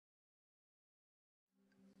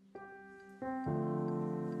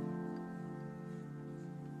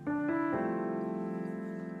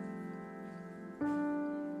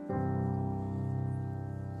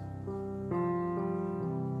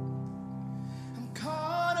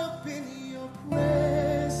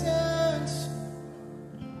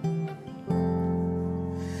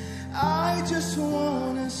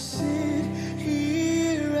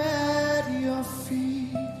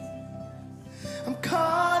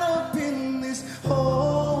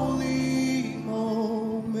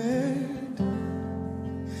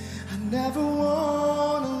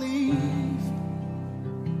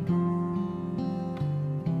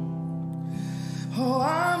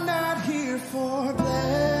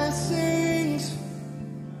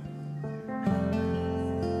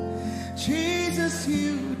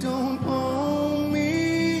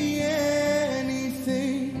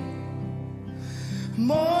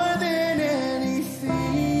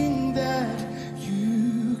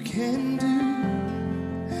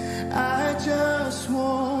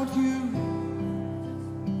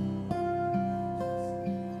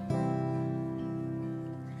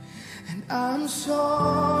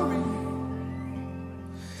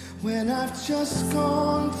Just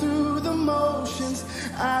gone through the motions.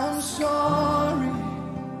 I'm sorry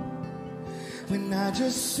when I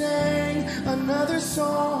just sang another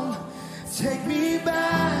song. Take me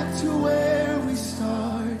back to where we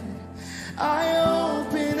started. I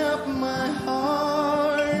open up my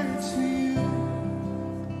heart to you.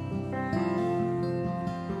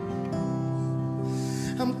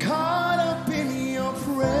 I'm caught up in your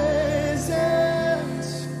presence.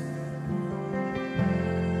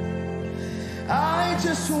 I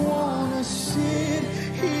just want to sit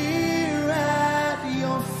here at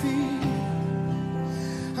your feet.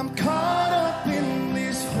 I'm caught up in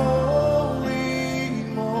this holy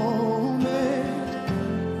moment.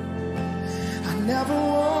 I never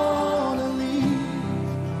want to leave.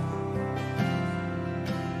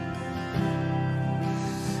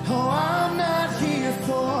 Oh, I'm not here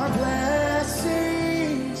for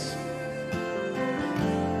blessings.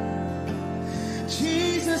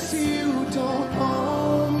 Jesus, you don't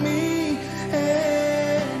owe me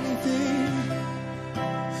anything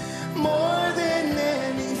more than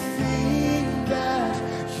anything that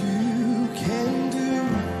you can do.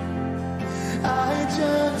 I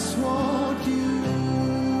just want you.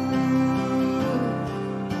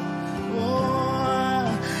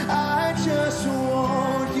 Oh, I just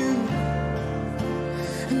want you.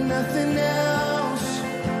 Nothing else.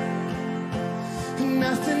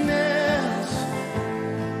 Nothing else.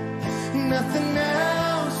 Nothing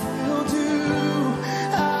else will do.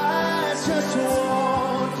 I just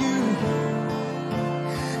want you.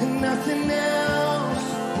 Nothing else.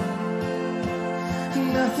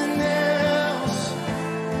 Nothing else.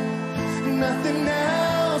 Nothing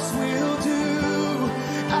else will do.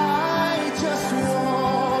 I just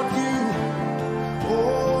want you.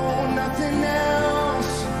 Oh, nothing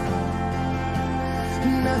else.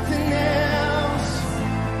 Nothing else.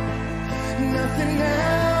 Nothing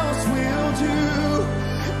else will do.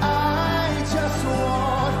 I just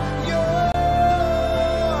want you.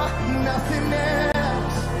 Nothing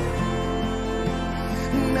else.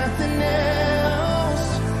 Nothing else.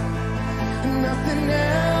 Nothing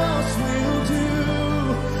else will do.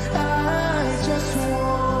 I just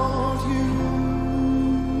want you.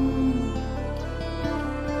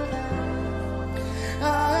 I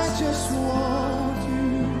just want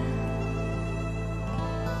you.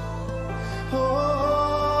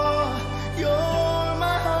 Oh, you're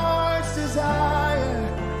my heart's desire.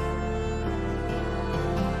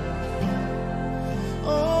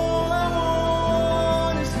 All I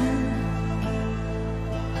want is you.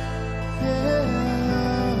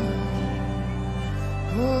 Yeah.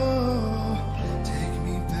 Oh, take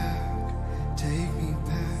me back, take me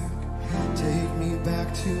back, take me back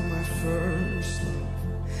to my first love.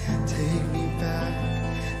 Take me back,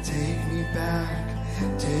 take me back,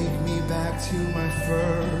 take me back to my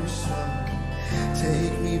first love.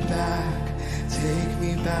 Take me back, take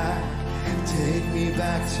me back, take me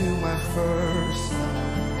back to my first love.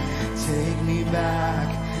 Take me back,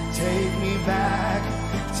 take me back,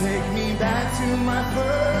 take me back to my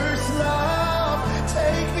first love.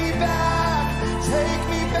 Take me back, take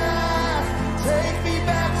me back, take me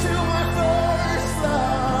back to my first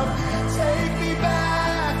love. Take me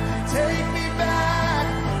back, take me back,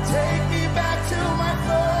 take me back to my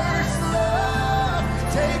first love.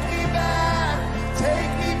 Take me back,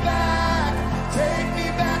 take me back, take me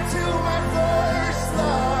back to my first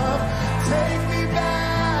love. Take me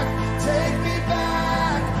back, take me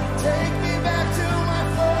back, take me back to my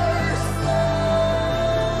first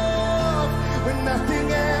love. When nothing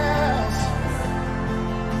else,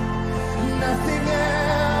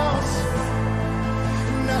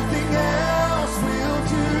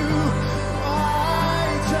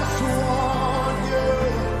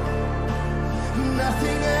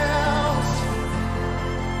 nothing else,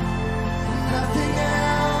 nothing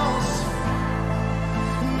else,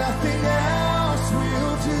 nothing else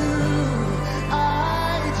will do. I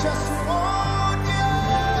just want you.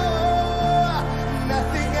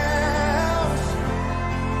 Nothing else,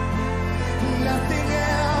 nothing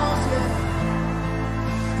else,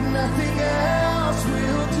 nothing else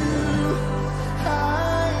will do. I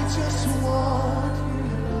just want you.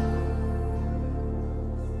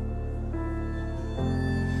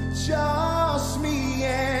 Just me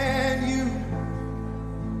and you.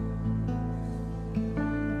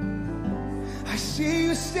 I see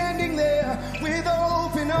you standing there with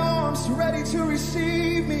open arms, ready to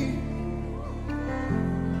receive me.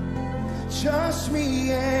 Just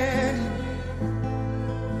me and you.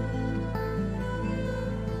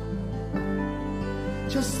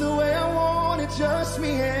 Just the way I want it, just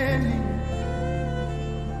me and you.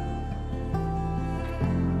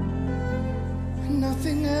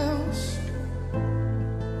 Nothing else,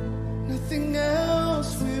 nothing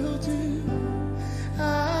else will do.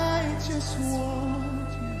 I just want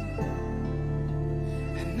you,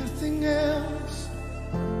 and nothing else,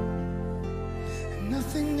 and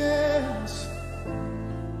nothing else,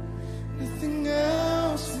 nothing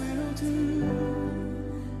else will do.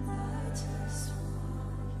 I just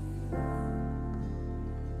want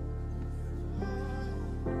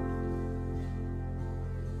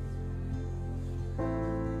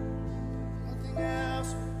nothing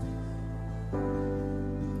else.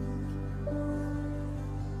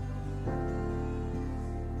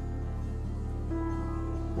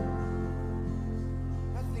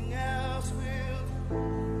 Nothing else will.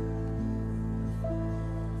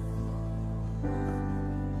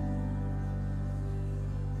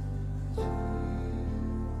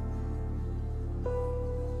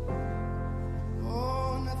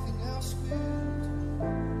 Oh, nothing else will.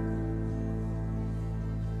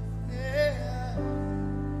 Yeah.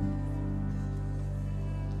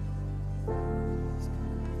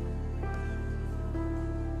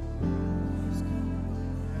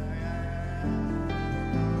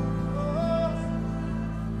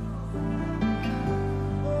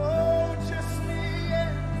 Oh, just me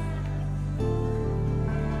and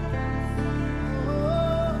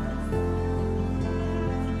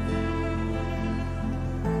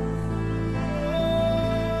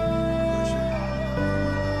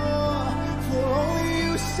for only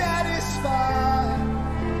you satisfy,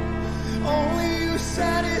 only you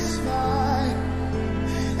satisfy,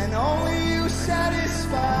 and only you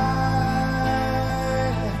satisfy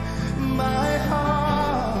my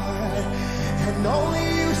heart, and only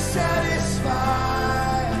you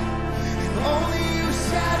satisfy, and only you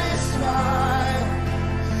satisfy,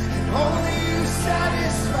 and only you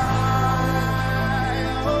satisfy,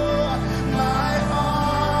 oh, my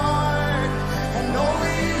heart, and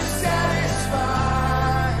only you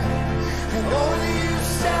satisfy, and only you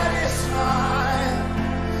satisfy,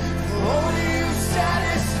 only you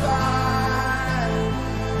satisfy,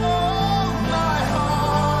 oh, my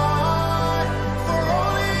heart, for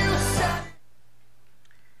only you satisfy.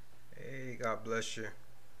 Hey, God bless you.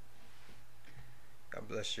 God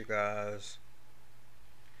bless you guys.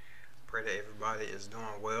 Pray that everybody is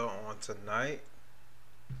doing well on tonight.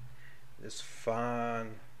 This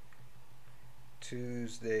fine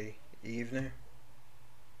Tuesday evening.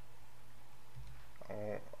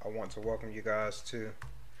 I want to welcome you guys to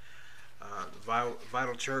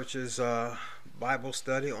Vital Church's Bible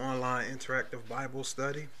study, online interactive Bible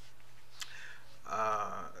study.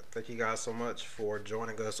 Thank you guys so much for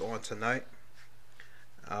joining us on tonight.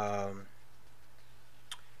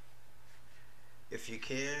 If you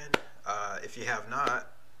can, if you have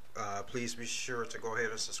not, please be sure to go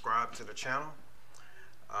ahead and subscribe to the channel.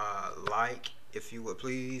 Like, if you would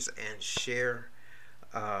please, and share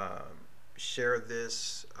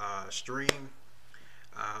this stream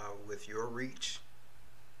with your reach.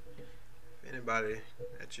 If anybody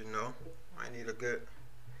that you know might need a good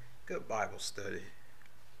Bible study.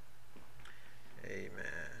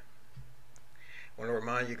 Amen. I want to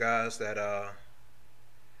remind you guys that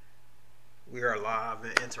we are live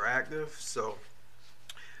and interactive, so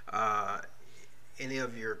any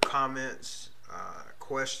of your comments,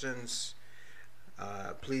 questions,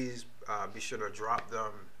 please be sure to drop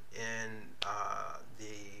them in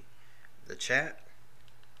the chat.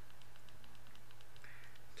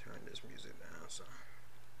 Turn this music down. So,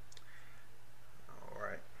 all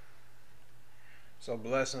right. So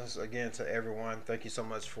blessings again to everyone. Thank you so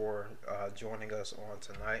much for joining us on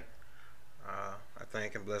tonight. I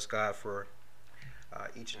thank and bless God for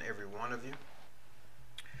each and every one of you.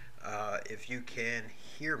 If you can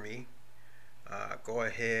hear me, go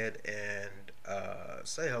ahead and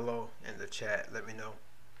say hello in the chat. Let me know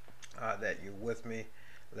that you're with me.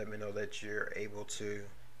 Let me know that you're able to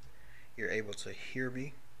hear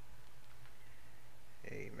me.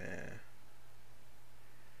 Amen.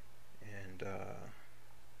 And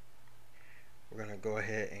we're going to go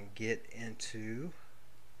ahead and get into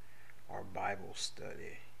our Bible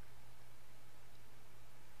study.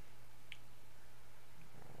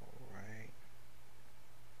 All right.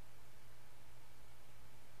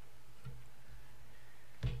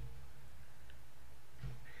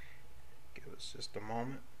 Give us just a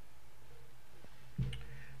moment.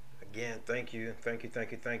 Again, thank you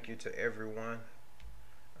to everyone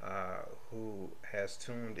who has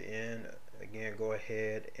tuned in. Again, go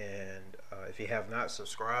ahead and if you have not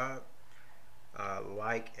subscribed,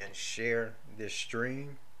 like and share this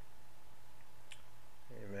stream.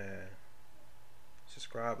 Amen.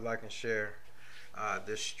 Subscribe, like, and share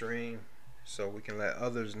this stream so we can let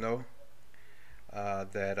others know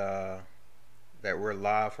that we're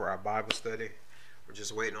live for our Bible study. We're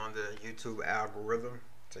just waiting on the YouTube algorithm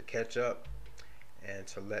to catch up and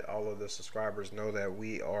to let all of the subscribers know that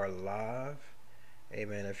we are live.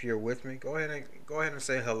 Amen. If you're with me, go ahead and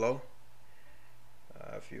say hello.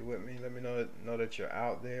 If you're with me, let me know that you're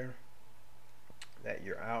out there, that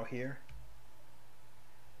you're out here.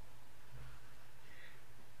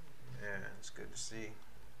 Man, it's good to see.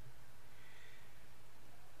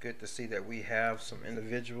 Good to see that we have some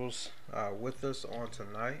individuals with us on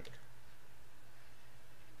tonight.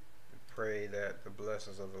 We pray that the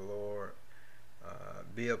blessings of the Lord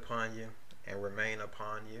be upon you and remain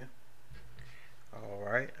upon you. All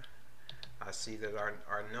right. I see that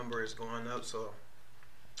our number is going up, so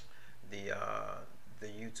the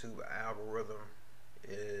YouTube algorithm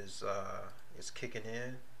is kicking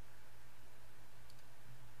in.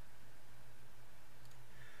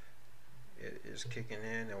 It is kicking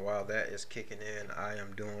in, and while that is kicking in, I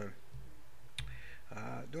am doing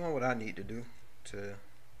what I need to do to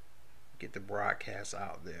get the broadcast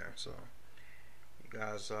out there. So you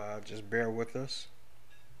guys just bear with us.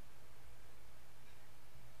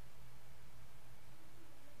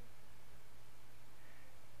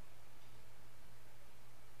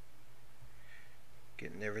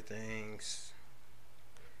 Getting everything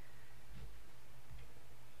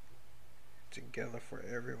together for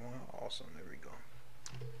everyone. Awesome. There we go.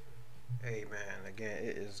 Amen. Again,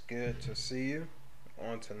 it is good to see you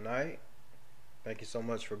on tonight. Thank you so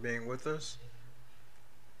much for being with us.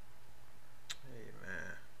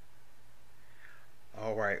 Amen.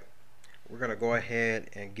 All right. We're going to go ahead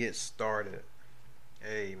and get started.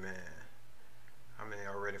 Amen. How many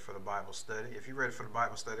are ready for the Bible study? If you're ready for the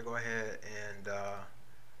Bible study, go ahead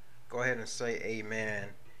and say amen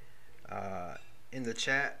in the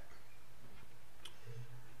chat.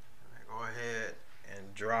 Go ahead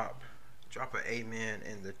and drop an amen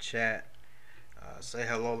in the chat. Say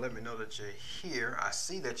hello. Let me know that you're here. I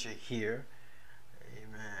see that you're here.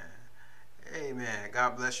 Amen. Amen.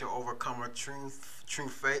 God bless you, overcomer through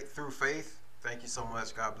faith. Thank you so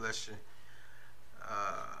much. God bless you.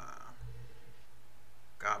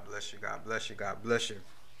 God bless you. God bless you. God bless you.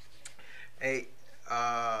 Hey,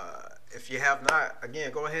 if you have not,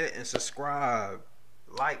 again, go ahead and subscribe,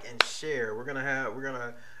 like, and share. We're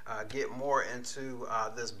gonna get more into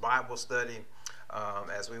this Bible study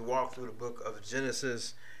as we walk through the book of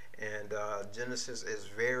Genesis. And Genesis is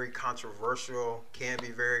very controversial, can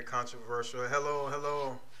be very controversial.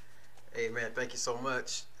 Hello. Amen. Thank you so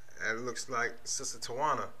much. It looks like Sister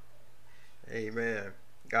Tawana. Amen.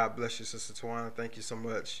 God bless you, Sister Tawana. Thank you so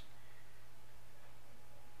much.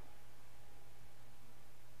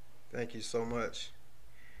 Thank you so much.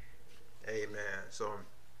 Amen. So,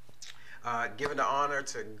 giving the honor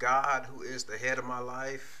to God, who is the head of my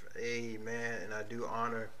life. Amen. And I do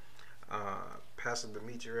honor Pastor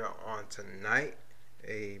Demetria on tonight.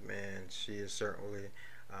 Amen. She is certainly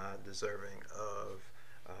deserving of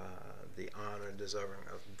the honor, deserving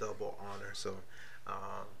of double honor. So,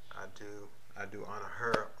 I do honor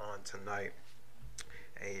her on tonight.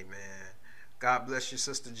 Amen. God bless you,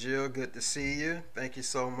 Sister Jill. Good to see you. Thank you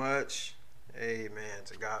so much. Amen.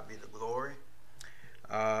 To God be the glory.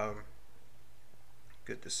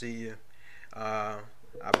 Good to see you. I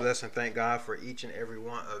bless and thank God for each and every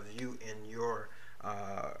one of you in your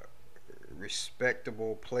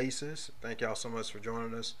respectable places. Thank y'all so much for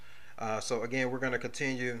joining us. So again, we're going to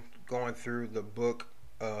continue going through the book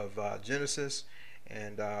of Genesis,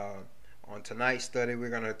 and on tonight's study, we're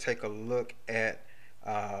going to take a look at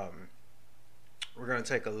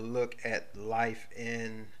life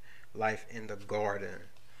in the garden.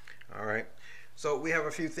 All right. So we have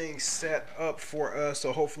a few things set up for us.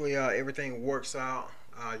 So hopefully everything works out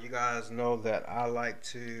You guys know that I like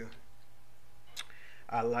to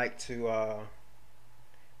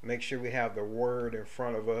make sure we have the word in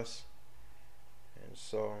front of us, and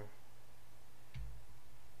so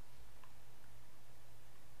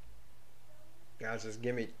guys, just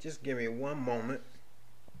give me one moment.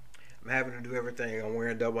 I'm having to do everything. I'm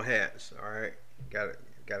wearing double hats. All right, gotta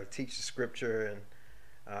teach the scripture,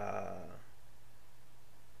 and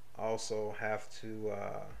also have to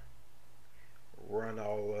run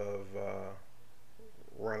all of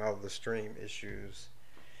the stream issues,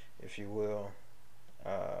 if you will.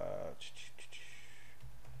 Amen.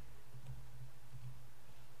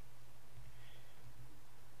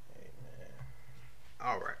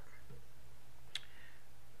 All right.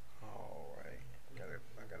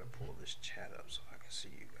 I gotta pull this chat up so I can see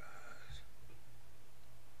you guys.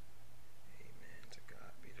 Amen. To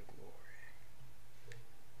God be the glory.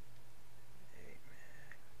 Amen.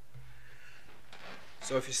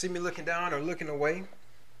 So if you see me looking down or looking away,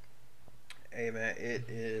 amen, it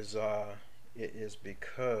is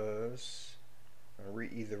because I'm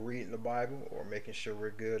either reading the Bible or making sure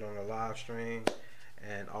we're good on the live stream,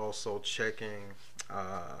 and also checking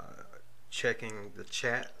the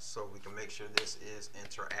chat so we can make sure this is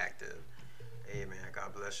interactive. Amen.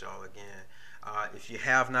 God bless y'all again. If you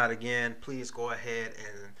have not, again, please go ahead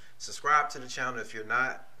and subscribe to the channel if you're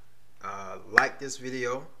not. Like this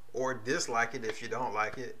video or dislike it if you don't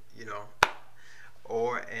like it,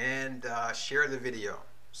 and share the video.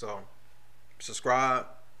 So subscribe,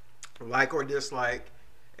 like or dislike,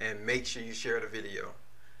 and make sure you share the video.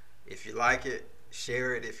 If you like it,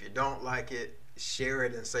 share it. If you don't like it, share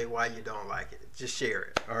it and say why you don't like it. Just share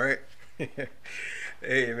it. All right.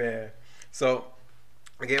 Amen. So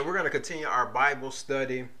again, we're going to continue our Bible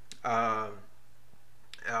study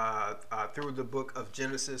through the book of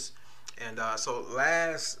Genesis. And so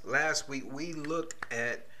last week we looked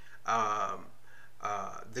at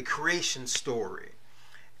the creation story,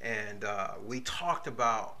 and we talked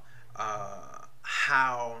about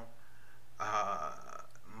how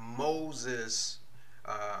Moses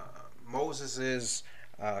is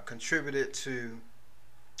contributed to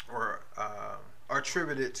or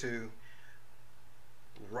attributed to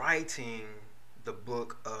writing the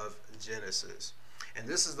book of Genesis. And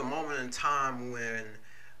this is the moment in time when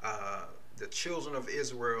the children of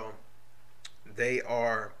Israel, they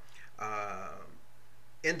are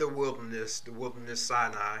in the wilderness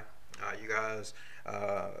Sinai. You guys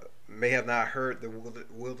may have not heard the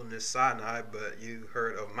wilderness Sinai, but you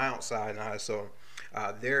heard of Mount Sinai. So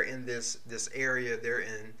they're in this area, they're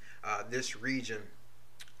in this region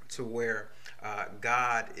to where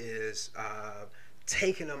God is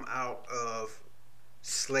taking them out of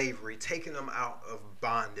slavery, taking them out of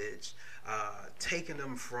bondage, taking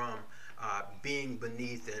them from being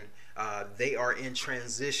beneath, and they are in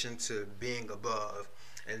transition to being above.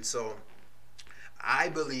 And so I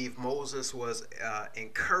believe Moses was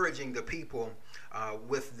encouraging the people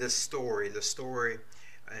with this story, the story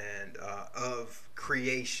and of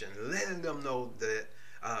creation, letting them know that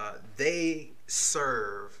they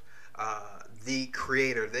serve the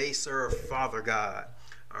Creator, they serve Father God.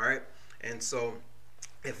 All right, and so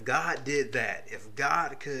if God did that, if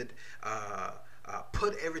God could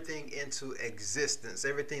put everything into existence,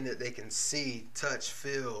 everything that they can see, touch,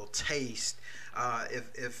 feel, taste,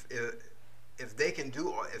 if they can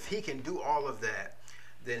do, if He can do all of that,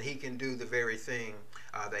 then He can do the very thing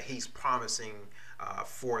that He's promising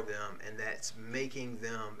for them, and that's making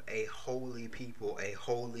them a holy people, a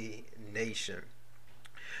holy nation.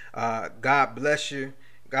 God bless you.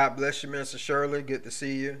 God bless you, Mr. Shirley. Good to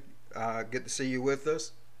see you. Good to see you with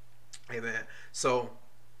us. Amen. So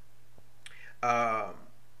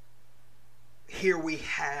here we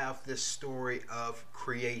have this story of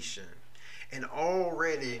creation, and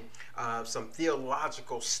already some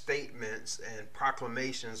theological statements and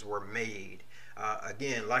proclamations were made.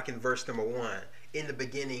 Again, like in verse number 1, in the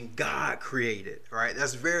beginning God created. Right?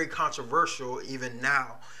 That's very controversial even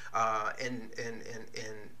now in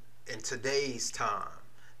today's time,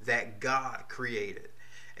 that God created.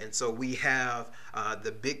 And so we have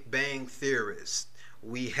the Big Bang theorists.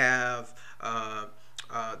 We have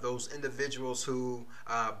those individuals who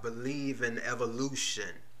believe in evolution.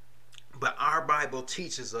 But our Bible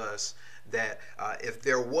teaches us that if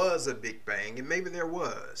there was a Big Bang, and maybe there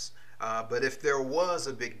was, but if there was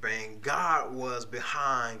a Big Bang, God was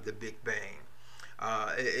behind the Big Bang.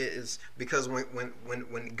 It is because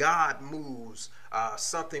when God moves,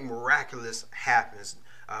 something miraculous happens.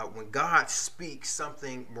 When God speaks,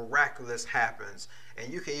 something miraculous happens.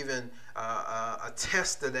 And you can even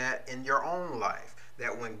attest to that in your own life,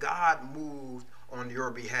 that when God moved on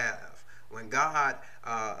your behalf, When God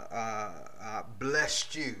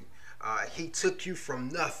blessed you, he took you from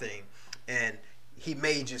nothing and he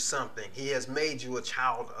made you something. He has made you a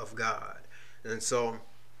child of God. And so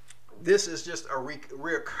this is just a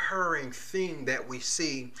recurring thing that we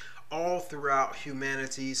see all throughout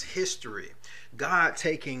humanity's history. God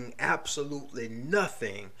taking absolutely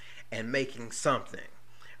nothing and making something.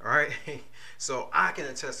 All right. So I can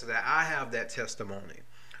attest to that. I have that testimony.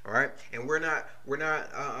 All right. And we're not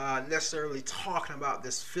necessarily talking about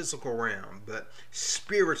this physical realm, but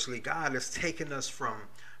spiritually, God has taken us from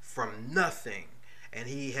nothing, and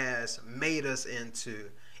he has made us into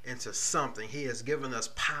something. He has given us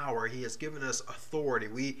power. He has given us authority.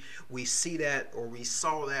 We see that, or we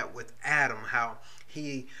saw that with Adam, how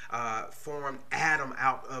he formed Adam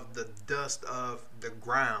out of the dust of the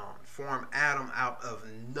ground, formed Adam out of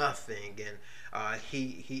nothing, and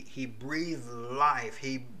he breathed life.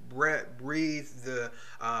 He breathed the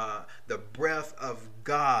breath of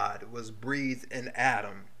God was breathed in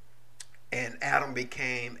Adam. And Adam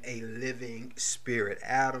became a living spirit.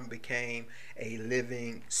 Adam became a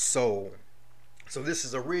living soul. So this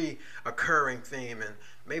is a reoccurring theme, and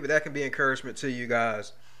maybe that can be encouragement to you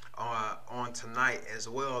guys on tonight as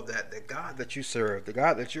well. That the God that you serve, the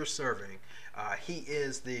God that you're serving, He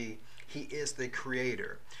is the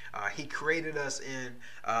Creator. He created us in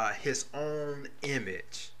His own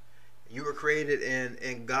image. You were created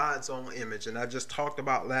in God's own image. And I just talked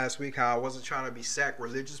about last week how I wasn't trying to be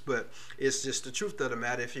sacrilegious, but it's just the truth of the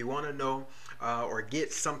matter. If you want to know or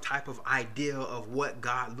get some type of idea of what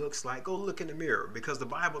God looks like, go look in the mirror, because the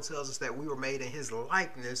Bible tells us that we were made in his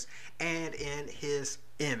likeness and in his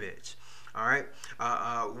image. All right.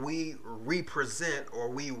 We represent, or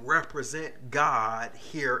we represent God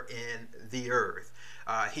here in the earth.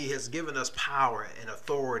 He has given us power and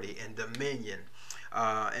authority and dominion.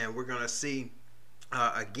 And we're going to see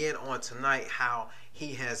again on tonight how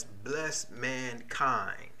he has blessed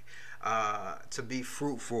mankind to be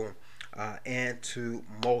fruitful and to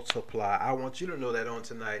multiply. I want you to know that on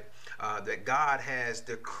tonight, that God has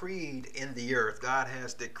decreed in the earth, God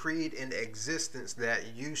has decreed in existence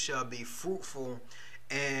that you shall be fruitful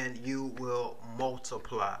and you will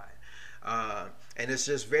multiply. And it's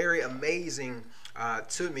just very amazing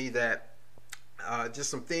to me that just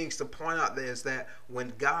some things to point out there is that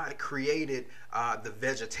when God created the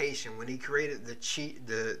vegetation, when he created the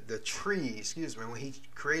trees, when he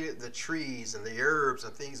created the trees and the herbs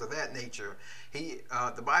and things of that nature,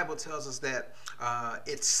 the Bible tells us that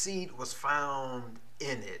its seed was found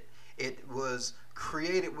in it. It was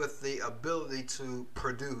created with the ability to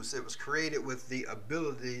produce. It was created with the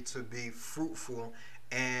ability to be fruitful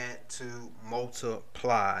and to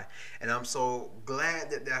multiply. And I'm so glad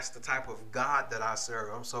that that's the type of God that I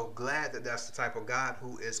serve. I'm so glad that that's the type of God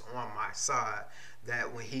who is on my side.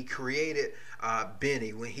 That when he created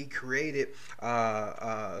Benny, when he created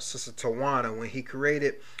Sister Tawana, when he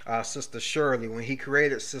created Sister Shirley, when he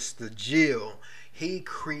created Sister Jill, he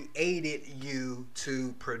created you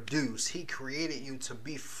to produce. He created you to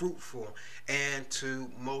be fruitful and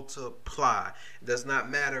to multiply. It does not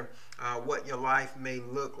matter what your life may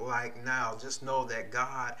look like now. Just know that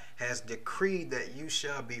God has decreed that you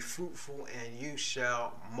shall be fruitful and you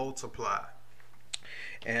shall multiply.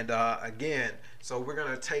 And again, so we're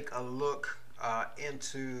going to take a look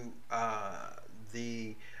into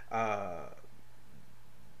the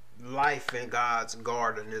Life in God's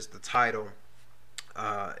Garden is the title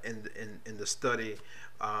in the study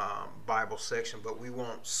Bible section, but we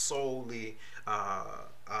won't solely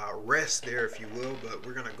rest there, if you will, but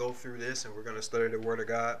we're going to go through this and we're going to study the Word of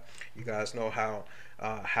God. You guys know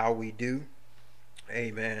how we do.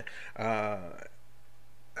 Amen.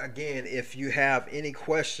 Again, if you have any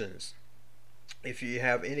questions, be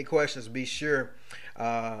sure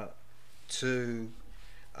to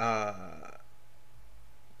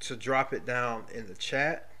drop it down in the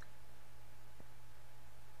chat.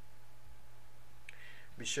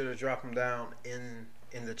 Be sure to drop them down in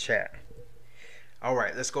the chat. All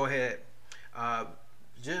right, let's go ahead.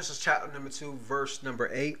 Genesis chapter number 2, verse number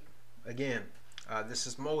 8. Again, this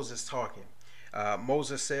is Moses talking.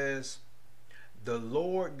 Moses says, "The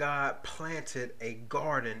Lord God planted a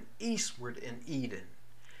garden eastward in Eden,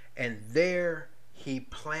 and there he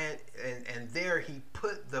put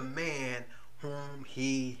the man whom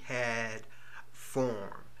he had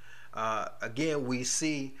formed." Again, we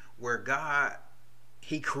see where God,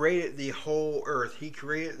 he created the whole earth. He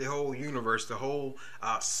created the whole universe, the whole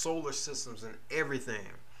solar systems and everything.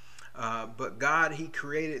 But God, he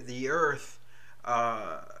created the earth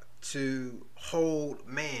to hold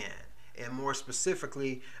man. And more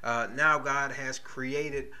specifically, now God has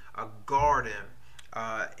created a garden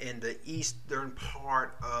in the eastern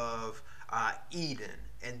part of Eden.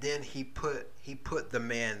 And then he put the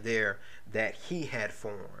man there that he had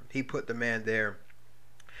formed. He put the man there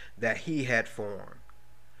that he had formed.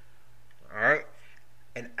 All right.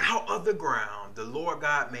 And out of the ground, the Lord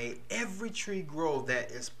God made every tree grow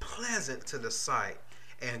that is pleasant to the sight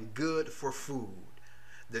and good for food.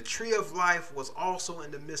 The tree of life was also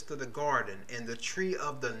in the midst of the garden, and the tree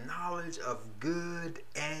of the knowledge of good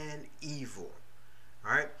and evil.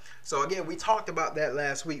 All right. So again, we talked about that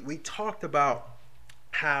last week. We talked about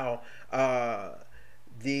how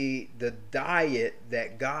the diet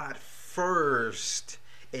that God first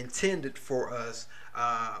intended for us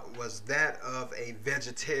was that of a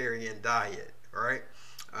vegetarian diet. All right.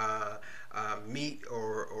 Meat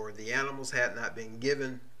or the animals had not been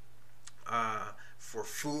given for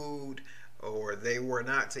food, or they were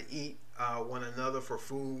not to eat one another for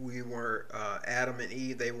food. We were Adam and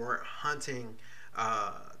Eve. They weren't hunting.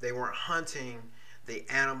 They weren't hunting the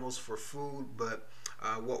animals for food, but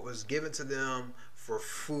what was given to them for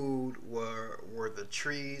food were the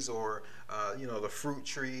trees, or the fruit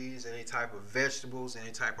trees, any type of vegetables,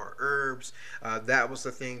 any type of herbs. That was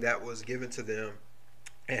the thing that was given to them,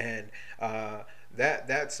 and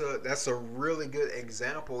that's a really good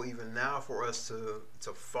example even now for us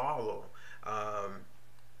to follow.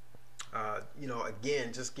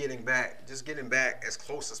 Again, just getting back as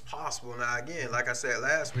close as possible. Now, again, like I said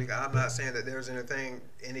last week, I'm not saying that there's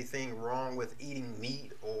anything wrong with eating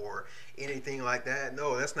meat or anything like that.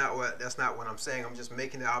 No, that's not what I'm saying. I'm just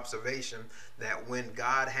making the observation that when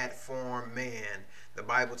God had formed man, the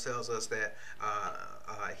Bible tells us that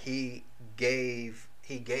He gave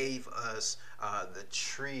us the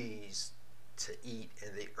trees to eat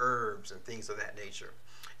and the herbs and things of that nature,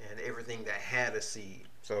 and everything that had a seed.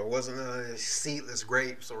 So it wasn't seedless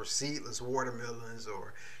grapes or seedless watermelons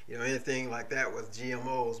or anything like that with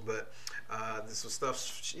GMOs, but this was stuff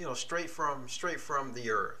straight from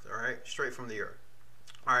the earth. All right, straight from the earth.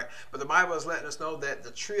 All right, but the Bible is letting us know that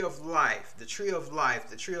the tree of life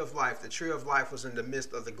was in the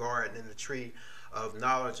midst of the garden, and the tree of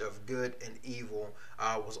knowledge of good and evil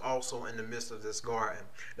was also in the midst of this garden.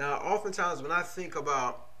 Now, oftentimes when I think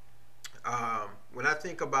about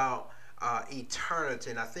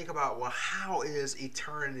eternity, and I think about, well, how is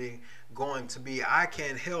eternity going to be? I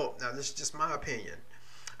can't help, now this is just my opinion,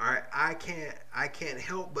 all right, I can't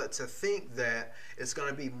help but to think that it's going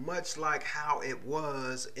to be much like how it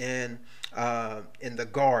was in the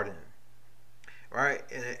garden, right?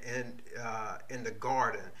 And in the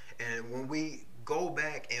garden, and when we go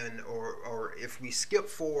back or if we skip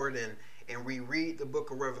forward and we read the book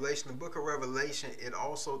of Revelation,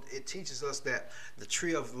 it teaches us that the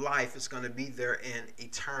tree of life is going to be there in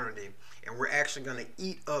eternity, and we're actually going to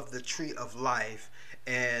eat of the tree of life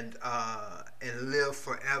and live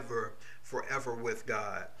forever with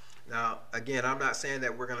God. Now, again, I'm not saying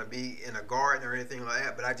that we're going to be in a garden or anything like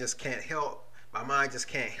that, but I just can't help, my mind just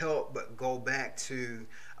can't help but go back to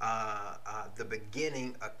the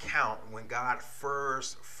beginning account when God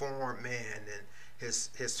first formed man and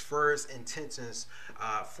his first intentions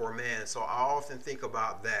for man. So I often think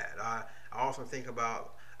about that. I often think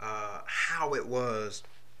about how it was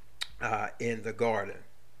in the garden.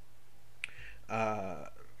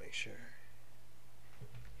 Make sure.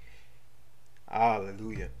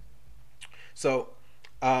 Hallelujah. So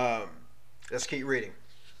let's keep reading.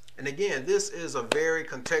 And again, this is a very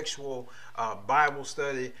contextual Bible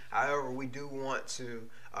study. However, we do want to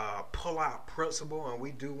pull out principle, and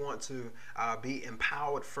we do want to be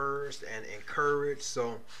empowered first and encouraged.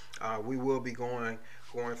 So we will be going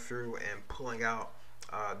through and pulling out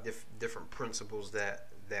different principles that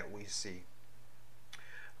we see.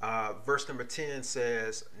 Verse number 10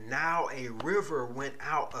 says, "Now a river went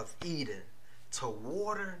out of Eden to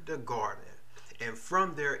water the garden, and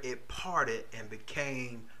from there it parted and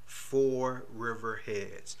became 4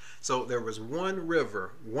 riverheads." So there was one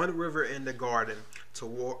river in the garden to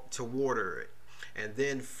water it, and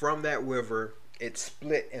then from that river it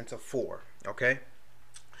split into 4. Okay.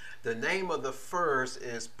 The name of the first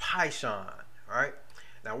is Pishon. All right.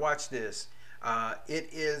 Now watch this. It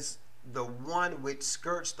is the one which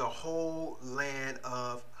skirts the whole land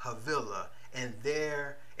of Havilah,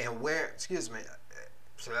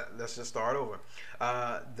 so let's just start over.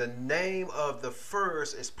 The name of the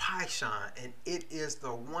first is Pishon, and it is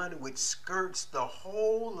the one which skirts the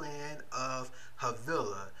whole land of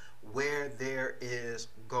Havilah, where there is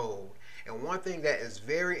gold. And one thing that is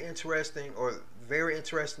very interesting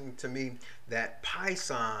to me, that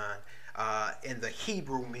Pishon in the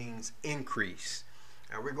Hebrew means increase.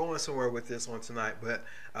 Now we're going somewhere with this one tonight, but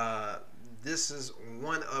this is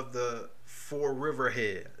one of the 4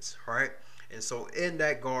 riverheads, right? And so in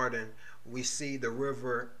that garden, we see the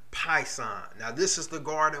river Pishon. Now, this is the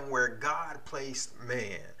garden where God placed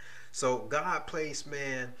man. So God placed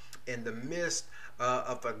man in the midst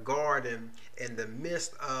of a garden, in the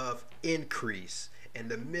midst of increase, in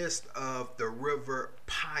the midst of the river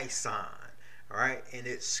Pishon, all right? And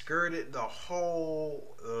it skirted the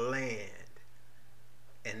whole land,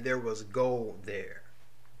 and there was gold there,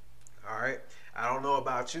 all right? I don't know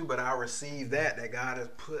about you, but I received that God has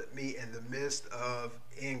put me in the midst of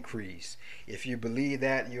increase. If you believe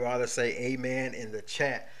that, you ought to say amen in the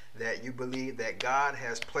chat, that you believe that God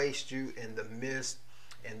has placed you in the midst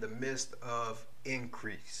of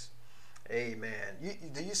increase. Amen.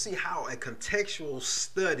 Do you see how a contextual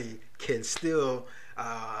study can still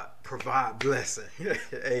provide blessing?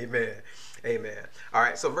 Amen. Amen. All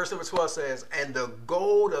right. So verse number 12 says, and the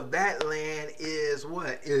gold of that land is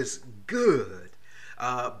what? Is good.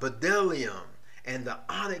 Bdellium and the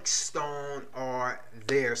onyx stone are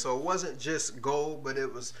there. So it wasn't just gold, but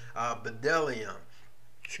it was bdellium.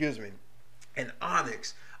 Excuse me. And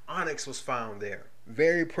onyx. Onyx was found there.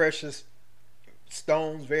 Very precious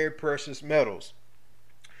stones, very precious metals.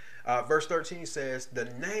 Verse 13 says, the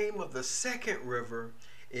name of the second river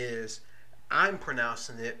is, I'm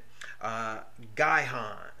pronouncing it,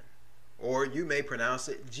 Gihon, or you may pronounce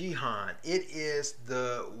it Gihon. It is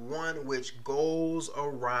the one which goes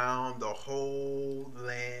around the whole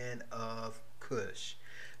land of Cush.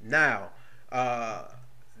 Now,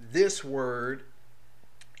 this word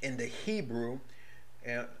in the Hebrew,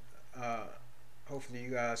 and hopefully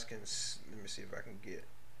you guys can, let me see if I can get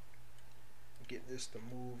this to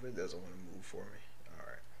move. It doesn't want to move for me. All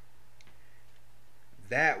right.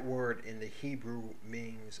 That word in the Hebrew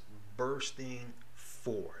means bursting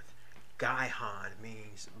forth. Gihon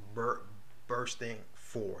means bursting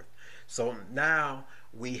forth. So now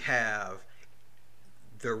we have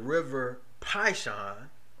the river Pishon,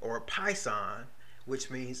 or Pishon, which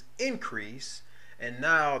means increase, and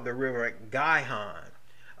now the river Gihon,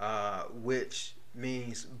 which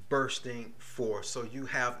means bursting forth. So you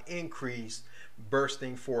have increase,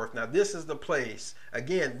 bursting forth. Now this is the place,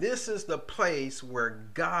 again, this is the place where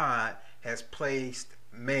God has placed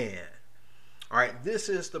man. All right, this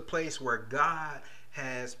is the place where God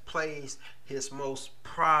has placed his most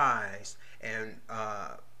prized and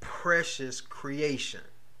precious creation,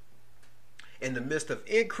 in the midst of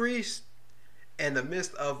increase and the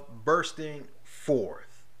midst of bursting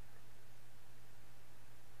forth.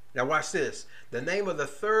 Now watch this. The name of the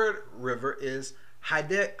third river is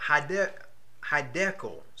Hiddekel.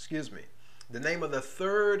 Excuse me. The name of the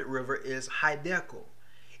third river is Hiddekel.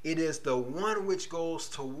 It is the one which goes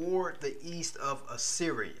toward the east of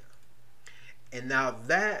Assyria. And now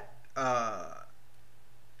that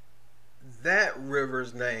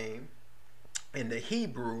river's name in the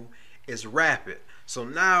Hebrew is rapid. So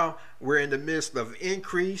now we're in the midst of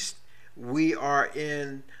increase. We are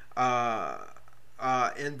in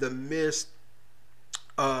the midst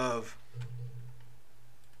of,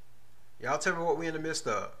 y'all tell me what we're in the midst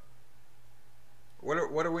of. What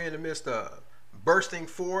are we in the midst of? Bursting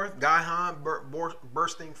forth, Gihon,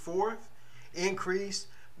 bursting forth, increase,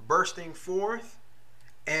 bursting forth,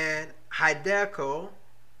 and Hiddekel,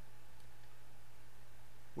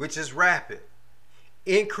 which is rapid.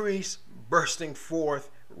 Increase, bursting forth,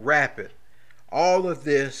 rapid. All of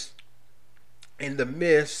this in the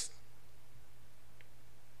midst,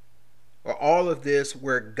 or all of this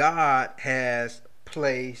where God has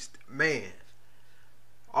placed man.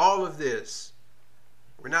 All of this.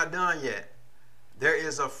 We're not done yet. There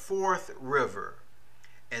is a fourth river,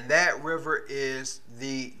 and that river is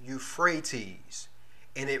the Euphrates,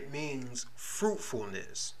 and it means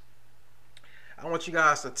fruitfulness. I want you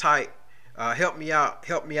guys to type, help me out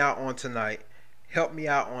on tonight. Help me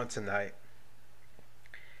out on tonight.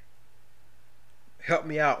 Help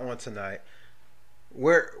me out on tonight.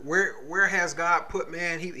 Where has God put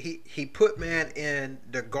man? He put man in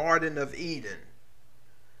the Garden of Eden.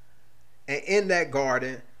 And in that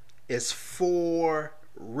garden is 4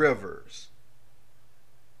 rivers.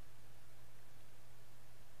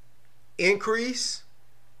 Increase,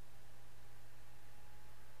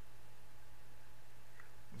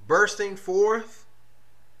 bursting forth,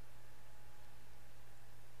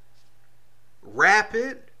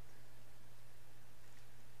 rapid,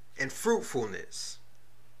 and fruitfulness.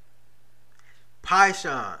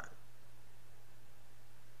 Pishon,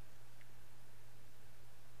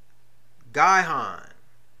 Gihon,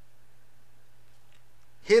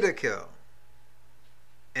 Hiddekel,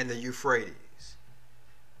 and the Euphrates.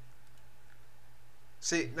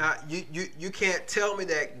 See, now you can't tell me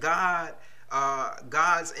that God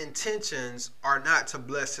God's intentions are not to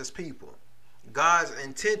bless his people. God's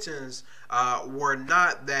intentions were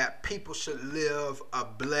not that people should live a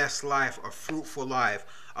blessed life, a fruitful life,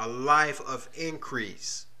 a life of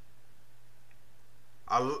increase,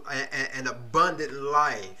 an abundant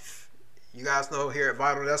life. You guys know here at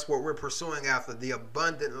Vital, that's what we're pursuing after, the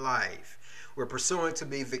abundant life. We're pursuing to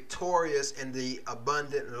be victorious in the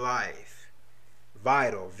abundant life.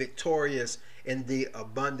 Vital, victorious in the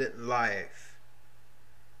abundant life.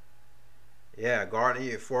 Yeah, Garden of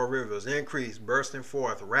Eden, 4 rivers, increase, bursting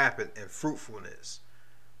forth, rapid, and fruitfulness.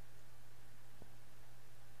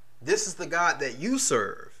 This is the God that you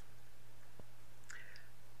serve.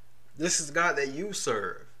 This is God that you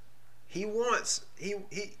serve. He wants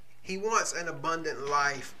an abundant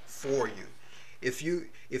life for you. If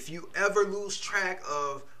you ever lose track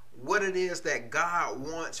of what it is that God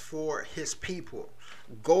wants for his people,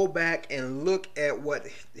 go back and look at what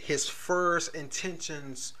his first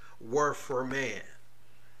intentions were for man.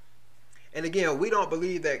 And again, we don't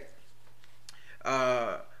believe that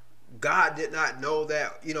God did not know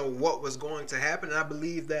that, what was going to happen. And I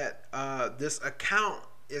believe that this account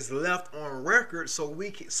is left on record so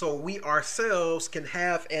we ourselves can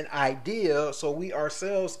have an idea, so we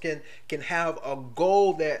ourselves can have a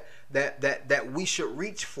goal that we should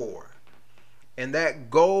reach for. And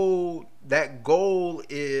that goal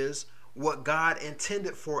is what God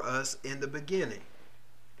intended for us in the beginning.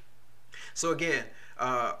 So again,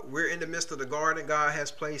 we're in the midst of the garden. God has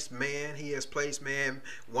placed man. He has placed man.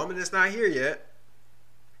 Woman is not here yet.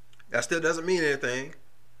 That still doesn't mean anything.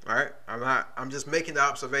 All right. I'm just making the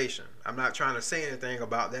observation. I'm not trying to say anything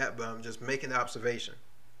about that, but I'm just making the observation.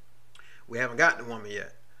 We haven't gotten the woman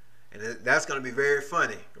yet. And that's going to be very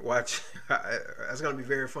funny. Watch. That's going to be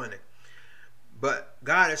very funny. But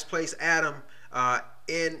God has placed Adam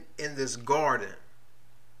in this garden.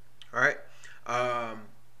 All right.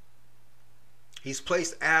 He's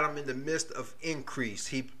placed Adam in the midst of increase.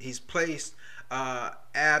 He's placed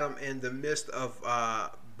Adam in the midst of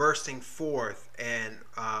bursting forth and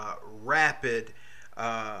rapid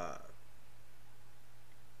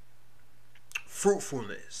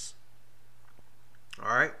fruitfulness.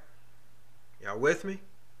 All right. Y'all with me?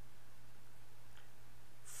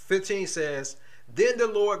 15 says, then the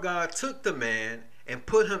Lord God took the man and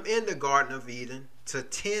put him in the Garden of Eden to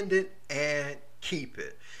tend it and keep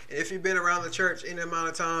it. And if you've been around the church any amount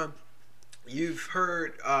of time, you've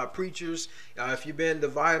heard preachers, if you've been to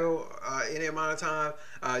Vital any amount of time,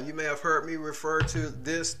 you may have heard me refer to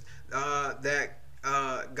this, that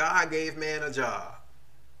God gave man a job,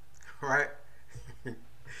 right?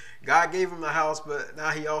 God gave him a house, but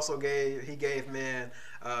now he also gave man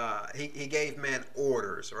he gave man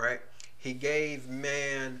orders, right? He gave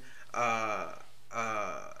man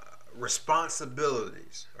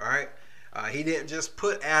responsibilities, all right? He didn't just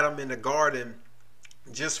put Adam in the garden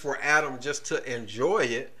just for Adam just to enjoy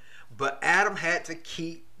it, but Adam had to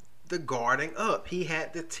keep the garden up. He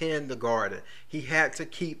had to tend the garden. He had to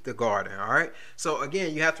keep the garden, all right? So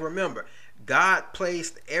again, you have to remember, God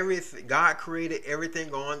placed everything, God created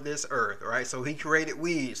everything on this earth, all right? So he created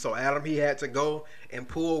weeds. So Adam, he had to go and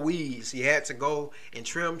pull weeds. He had to go and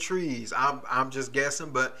trim trees. I'm just guessing,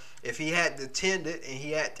 but if he had to tend it and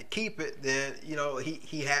he had to keep it, then,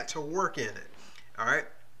 he had to work in it, all right?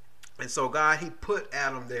 And so God, he put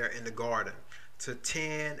Adam there in the garden to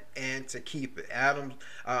tend and to keep it. Adam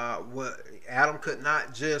could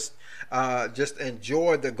not just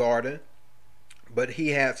enjoy the garden, but he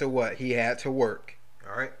had to what? He had to work.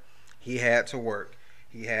 All right? He had to work.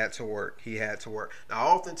 He had to work. He had to work. Now,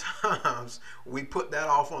 oftentimes, we put that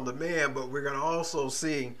off on the man, but we're going to also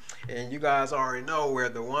see, and you guys already know, where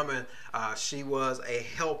the woman, she was a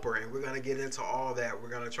helper, and we're going to get into all that. We're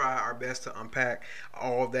going to try our best to unpack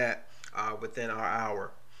all that within our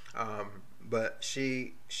hour. But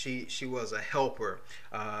she was a helper.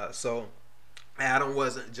 So Adam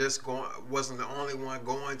wasn't the only one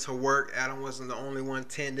going to work. Adam wasn't the only one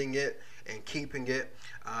tending it and keeping it.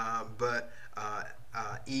 But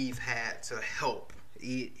Eve had to help.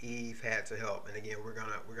 Eve had to help. And again, we're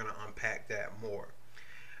gonna unpack that more.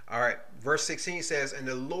 All right, verse 16 says, and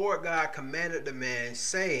the Lord God commanded the man,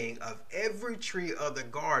 saying, of every tree of the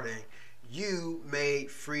garden you may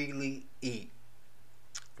freely eat.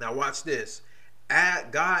 Now watch this.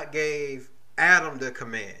 God gave Adam the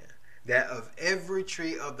command that of every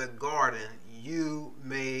tree of the garden you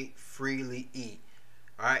may freely eat.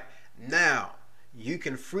 All right. Now, you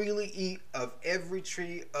can freely eat of every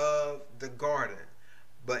tree of the garden.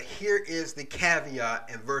 But here is the caveat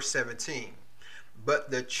in verse 17.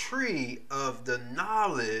 But the tree of the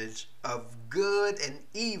knowledge of good and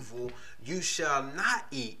evil you shall not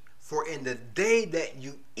eat, For in the day that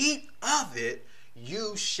you eat of it,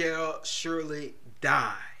 you shall surely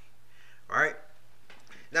die. All right.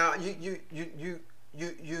 Now you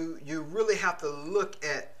really have to look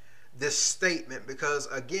at this statement, because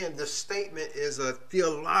again, this statement is a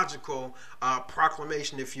theological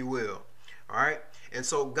proclamation, if you will. All right. And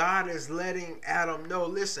so God is letting Adam know,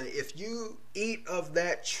 listen, if you eat of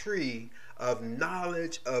that tree of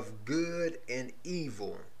knowledge of good and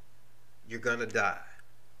evil, you're going to die.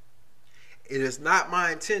 It is not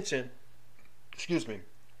my intention, excuse me,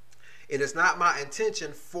 it is not my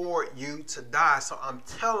intention for you to die. So I'm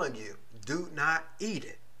telling you, do not eat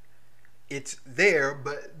it. It's there,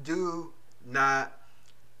 but do not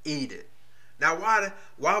eat it. Now,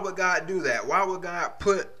 why would God do that? Why would God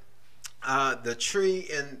put the tree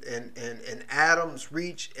in Adam's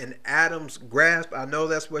reach, in Adam's grasp? I know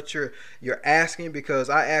that's what you're asking, because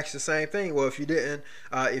I asked the same thing. Well, if you didn't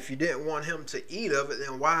want him to eat of it,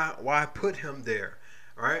 then why put him there?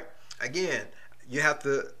 All right. Again,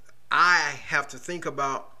 I have to think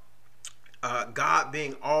about God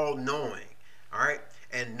being all knowing. All right.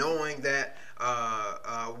 And knowing that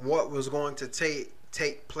what was going to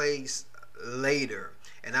take place later.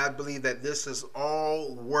 And I believe that this is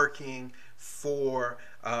all working for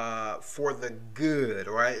the good,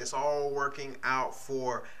 right? It's all working out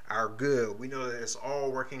for our good. We know that it's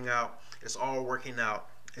all working out. It's all working out.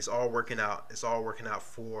 It's all working out. It's all working out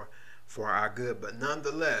for our good. But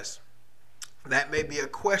nonetheless, that may be a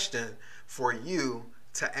question for you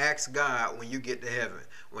to ask God when you get to heaven.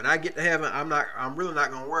 When I get to heaven, I'm really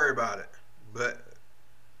not going to worry about it. But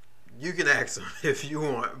you can ask him if you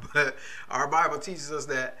want. But our Bible teaches us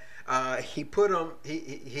that he put it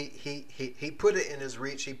in his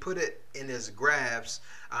reach. He put it in his grasp.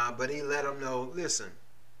 But he let him know, listen,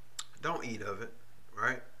 don't eat of it,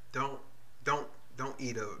 right? Don't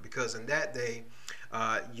eat of it, because in that day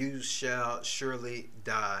you shall surely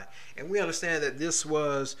die. And we understand that this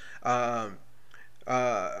was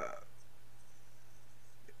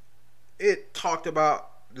it talked about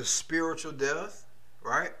the spiritual death,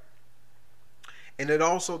 right? And it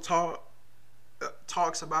also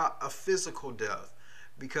talks about a physical death,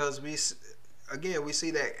 because we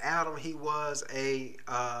see that Adam, he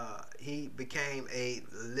became a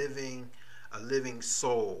living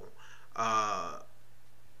soul,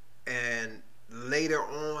 and later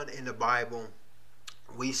on in the Bible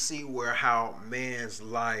we see how man's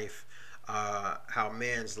life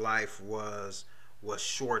was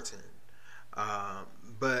shortened,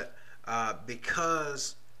 but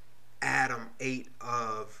because Adam ate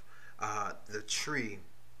of the tree,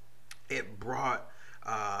 it brought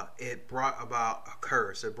about a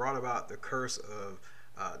curse. It brought about the curse of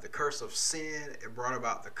sin. It brought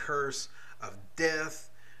about the curse of death.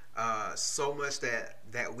 So much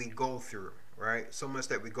that we go through, right? So much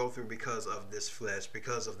that we go through because of this flesh,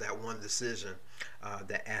 because of that one decision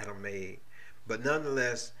that Adam made. But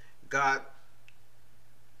nonetheless, God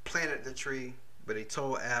planted the tree, but he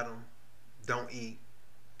told Adam, don't eat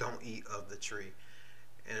of the tree.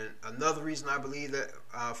 And another reason I believe that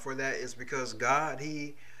for that is because God,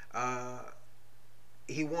 he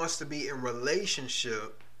wants to be in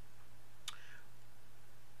relationship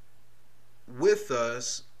with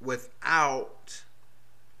us without,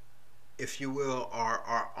 if you will,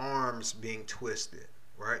 our arms being twisted,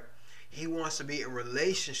 right? He wants to be in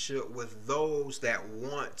relationship with those that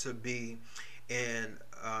want to be in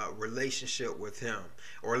relationship with him.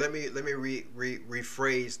 Or let me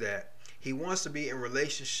rephrase that. He wants to be in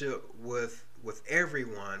relationship with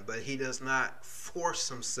everyone, but he does not force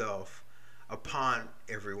himself upon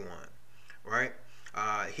everyone, right?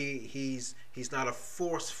 He's not a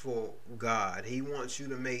forceful God. He wants you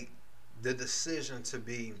to make the decision to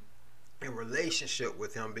be in relationship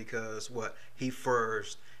with him, because what he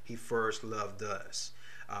first loved us.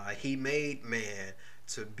 He made man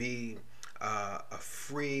to be a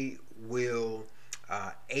free will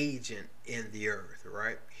agent in the earth,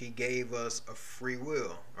 right? He gave us a free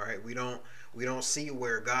will, right? We don't see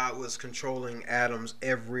where God was controlling Adam's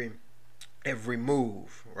every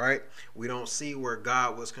move, right? We don't see where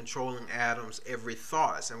God was controlling Adam's every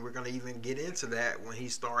thoughts, and we're going to even get into that when he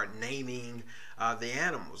started naming the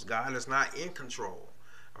animals. God is not in control,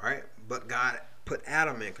 right? But God put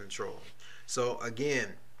Adam in control. So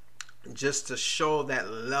again, just to show that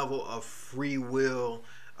level of free will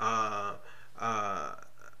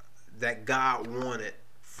that God wanted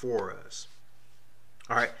for us.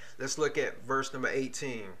 All right, let's look at verse number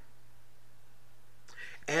 18.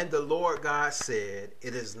 And the Lord God said,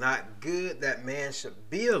 it is not good that man should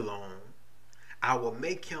be alone. I will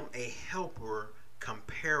make him a helper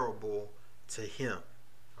comparable to him.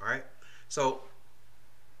 All right. So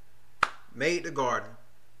made the garden,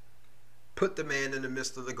 put the man in the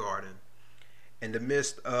midst of the garden, in the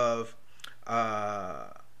midst of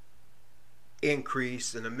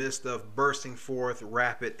increase, in the midst of bursting forth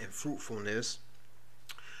rapid and fruitfulness,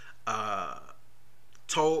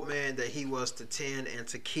 told man that he was to tend and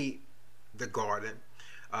to keep the garden,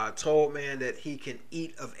 told man that he can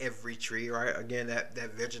eat of every tree, right? Again, that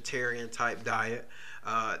vegetarian type diet,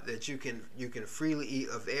 that you can freely eat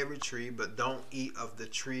of every tree, but don't eat of the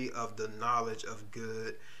tree of the knowledge of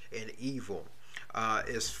good and evil.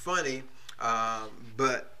 It's funny,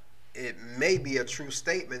 but it may be a true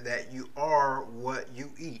statement that you are what you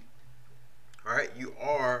eat. All right, you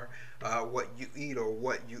are what you eat, or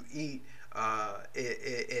what you eat.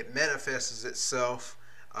 It manifests itself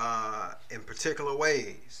in particular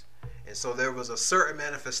ways, and so there was a certain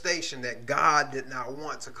manifestation that God did not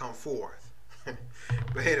want to come forth.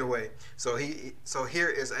 But anyway, so here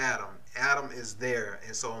is Adam. Adam is there,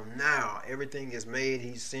 and so now everything is made.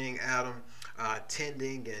 He's seeing Adam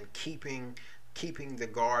tending and keeping the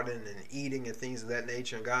garden and eating and things of that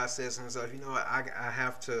nature. And God says to himself, you know what, I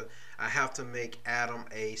have to make Adam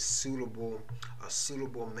a suitable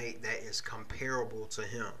mate that is comparable to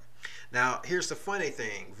him. Now, here's the funny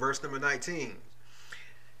thing. Verse number 19.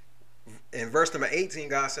 In verse number 18,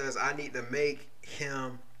 God says, I need to make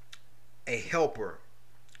him a helper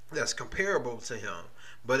that's comparable to him.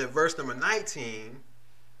 But in verse number 19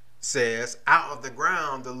 says, out of the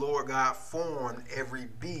ground the Lord God formed every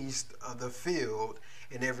beast of the field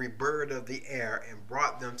and every bird of the air, and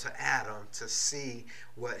brought them to Adam to see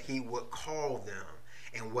what he would call them.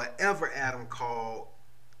 And whatever Adam called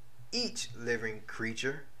each living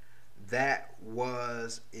creature, that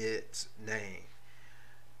was its name.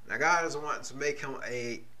 Now God is wanting to make him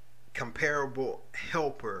a comparable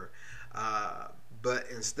helper, but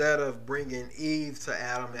instead of bringing Eve to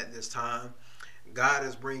Adam at this time, God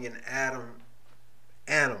is bringing Adam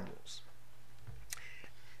animals.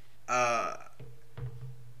 I'll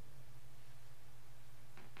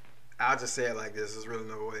just say it like this. There's really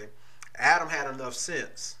no way. Adam had enough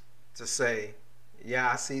sense to say, yeah,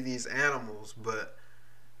 I see these animals, but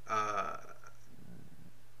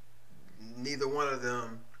neither one of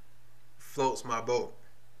them floats my boat.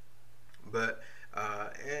 But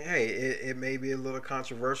hey, it may be a little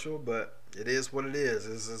controversial, but it is what it is.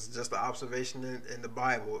 This is just an observation in the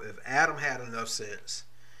Bible. If Adam had enough sense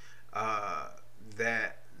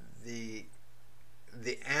that the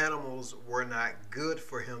animals were not good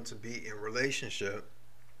for him to be in relationship,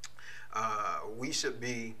 we should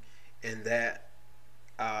be in that,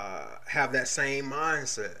 have that same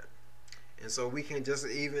mindset. And so we can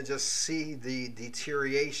just see the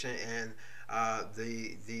deterioration and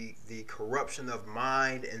the corruption of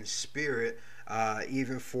mind and spirit,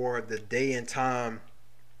 even for the day and time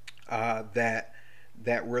that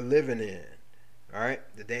we're living in. All right,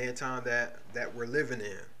 the day and time that we're living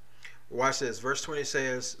in. Watch this. Verse 20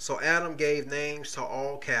 says, so Adam gave names to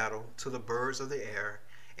all cattle, to the birds of the air,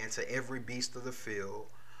 and to every beast of the field.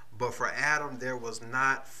 But for Adam there was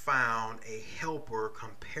not found a helper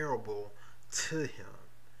comparable to him.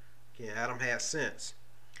 Again, Adam had sense.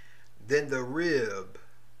 Then the rib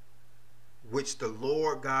which the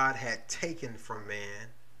Lord God had taken from man.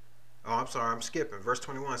 Oh, I'm sorry, I'm skipping. Verse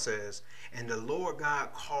 21 says, and the Lord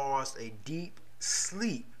God caused a deep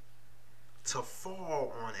sleep to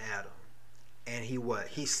fall on Adam. And he what?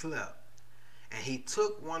 He slept. And he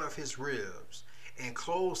took one of his ribs and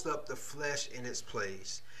closed up the flesh in its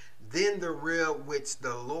place. Then the rib which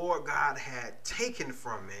the Lord God had taken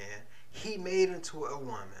from man, he made into a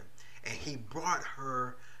woman, and he brought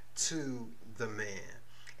her to the man.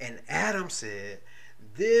 And Adam said,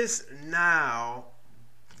 this is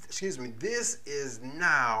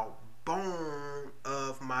now bone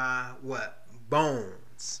of my what?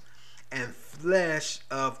 Bones, and flesh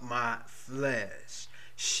of my flesh.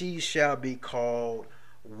 She shall be called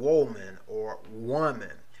woman, or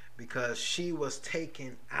woman, because she was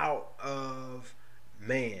taken out of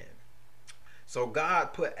man. So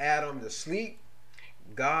God put Adam to sleep.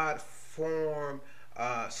 God performed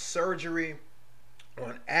surgery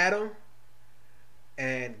on Adam,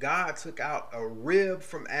 and God took out a rib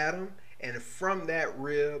from Adam, and from that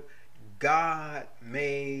rib God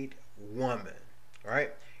made woman. All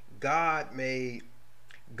right, God made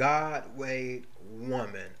woman,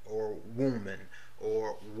 or woman,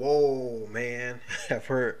 or whoa, man. I've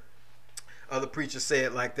heard other preachers say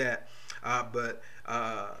it like that, but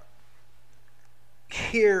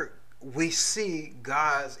here we see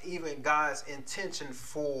God's intention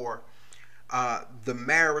for the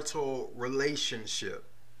marital relationship.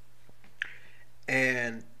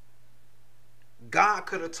 And God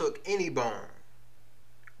could have took any bone,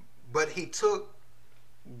 but he took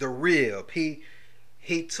the rib. He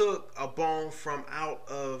took a bone from out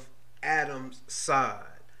of Adam's side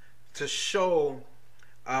to show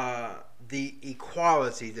the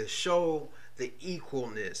equality, to show the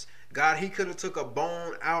equalness. God, he could have took a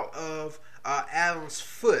bone out of Adam's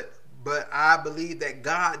foot, but I believe that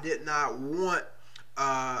God did not want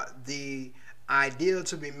the idea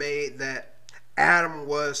to be made that Adam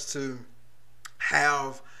was to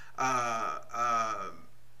have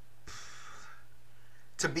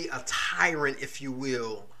to be a tyrant, if you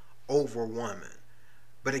will, over woman.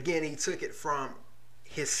 But again, he took it from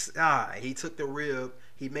his side. He took the rib.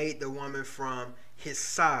 He made the woman from his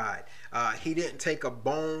side. He didn't take a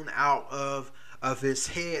bone out of his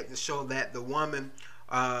head to show that the woman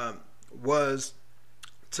was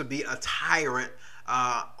to be a tyrant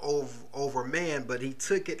over man, but he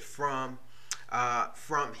took it from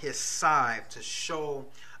his side to show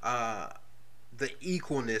the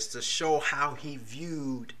equalness, to show how he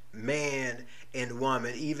viewed man and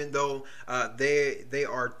woman, even though they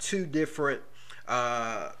are two different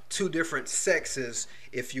sexes,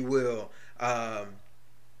 if you will.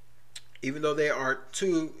 Even though they are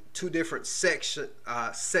two different sexes,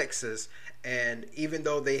 and even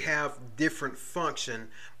though they have different function,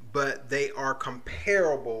 but they are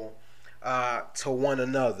comparable to one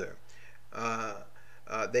another.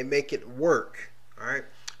 They make it work. All right.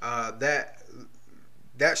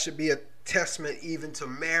 That should be a testament even to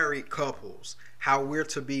married couples, how we're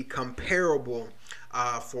to be comparable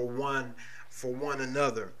for one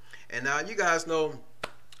another. And now you guys know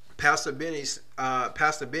Pastor Benny's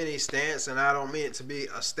stance, and I don't mean it to be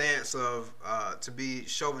a stance of to be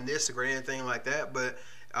chauvinistic or anything like that, but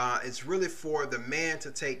it's really for the man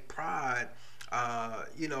to take pride,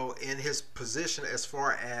 in his position as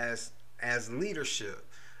far as leadership.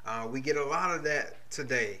 We get a lot of that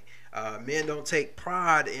today. Men don't take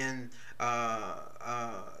pride in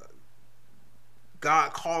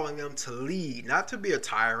God calling them to lead, not to be a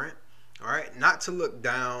tyrant, all right, not to look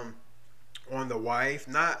down on the wife,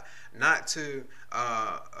 not to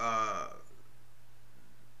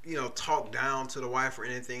talk down to the wife or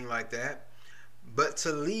anything like that, but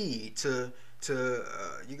to lead, to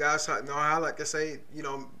you guys know how I like to say,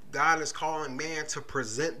 God is calling man to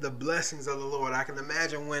present the blessings of the Lord. I can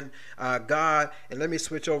imagine when God, and let me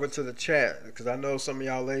switch over to the chat because I know some of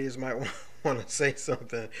y'all ladies might want to say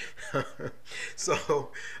something.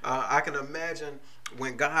 So I can imagine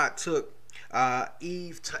when God took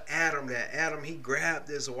Eve to Adam, that Adam, he grabbed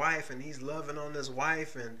his wife and he's loving on his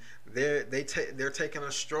wife, and they're taking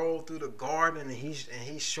a stroll through the garden, and he's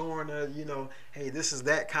showing her, hey, this is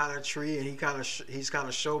that kind of tree, and he's kind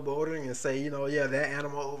of showboating and say, yeah, that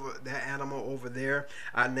animal over there,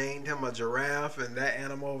 I named him a giraffe, and that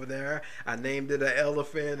animal over there, I named it an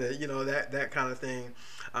elephant, and that kind of thing.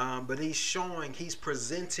 But he's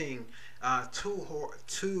presenting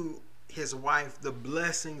to his wife the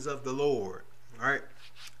blessings of the Lord. All right.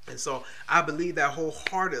 And so I believe that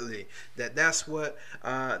wholeheartedly, that's what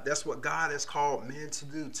God has called men to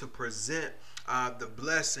do, to present the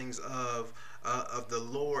blessings of the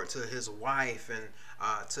Lord to his wife and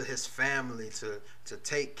to his family, to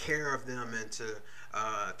take care of them, and to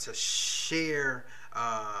share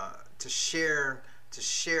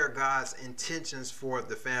God's intentions for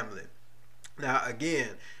the family. Now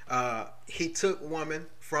again, he took woman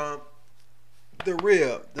from the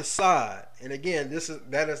rib, the side, and again,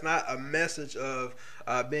 that is not a message of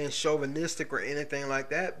being chauvinistic or anything like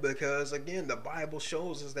that, because again, the Bible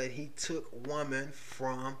shows us that he took woman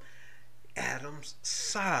from Adam's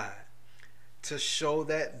side to show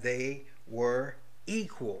that they were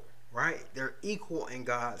equal, right? They're equal in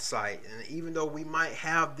God's sight, and even though we might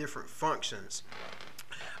have different functions,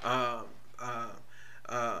 we're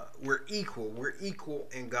equal. We're equal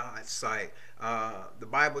in God's sight. The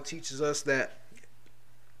Bible teaches us that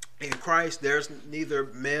in Christ there's neither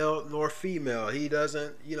male nor female. He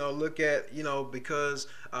doesn't, look at, because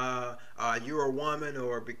you're a woman,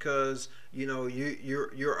 or because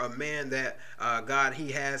you're a man, that God,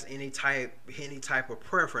 he has any type of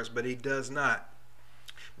preference, but he does not,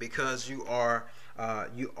 because you are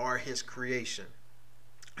his creation.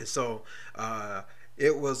 And so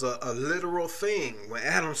it was a literal thing when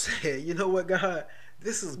Adam said, you know what, God,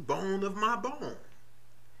 this is bone of my bone.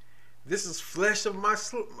 This is flesh of my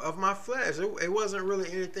flesh. It wasn't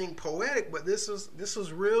really anything poetic, but this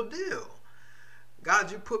was real deal.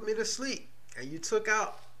 God, you put me to sleep, and you took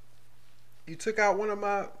out one of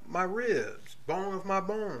my ribs, bone of my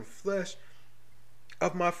bone, flesh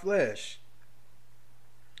of my flesh.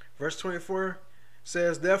 Verse 24,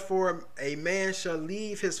 Says, therefore a man shall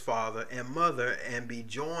leave his father and mother and be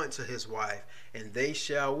joined to his wife, and they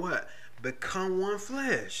shall what? Become one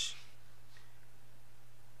flesh.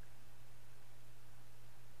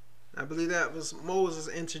 I believe that was Moses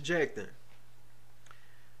interjecting.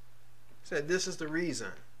 Said this is the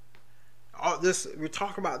reason. All this we're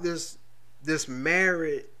talking about, this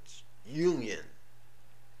marriage union.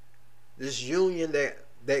 This union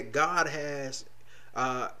that God has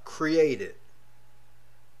created.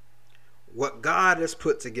 What God has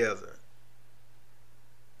put together.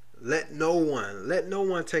 Let no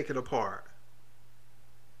one take it apart.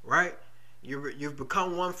 Right? You've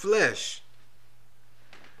become one flesh.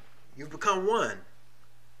 You've become one.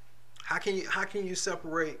 How can you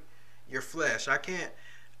separate your flesh? I can't.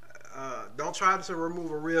 Don't try to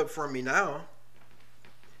remove a rib from me now.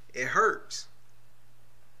 It hurts.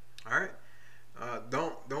 All right.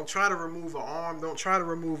 Don't try to remove an arm. Don't try to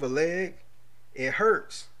remove a leg. It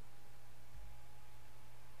hurts.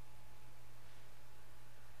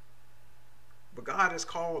 But God has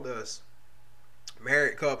called us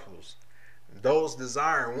married couples, those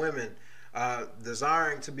desiring, women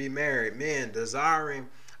desiring to be married, men desiring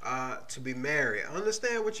to be married.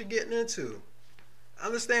 Understand what you're getting into.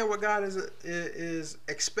 Understand what God is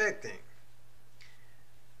expecting.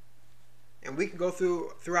 And we can go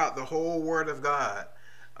throughout the whole Word of God,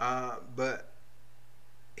 but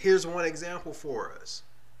here's one example for us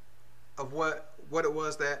of what it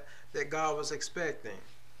was that God was expecting.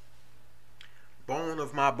 Bone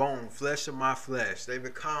of my bone, flesh of my flesh. They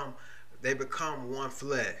become one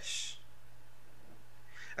flesh.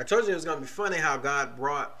 I told you it was going to be funny how God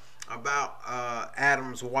brought about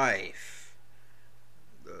Adam's wife.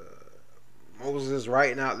 Moses is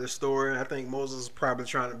writing out this story. I think Moses is probably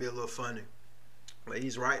trying to be a little funny, but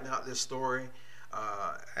he's writing out this story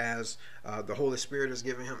as the Holy Spirit is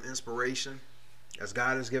giving him inspiration, as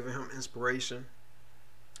God is giving him inspiration.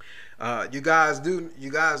 You guys do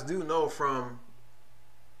know from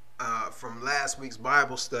last week's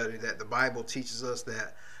Bible study that the Bible teaches us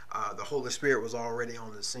that the Holy Spirit was already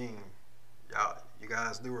on the scene. You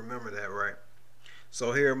guys do remember that, right?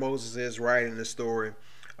 So here Moses is writing this story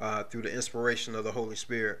through the inspiration of the Holy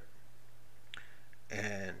Spirit,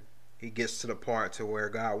 and he gets to the part to where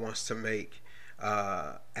God wants to make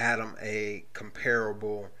Adam a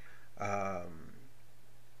comparable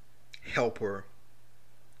helper.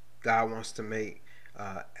 God wants to make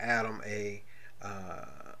Adam a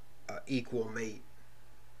equal mate,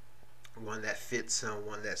 one that fits him,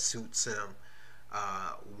 one that suits him,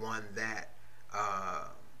 one that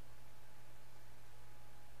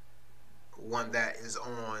is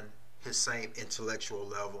on his same intellectual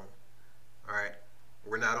level. All right,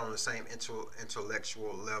 we're not on the same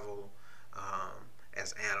intellectual level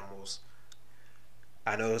as animals.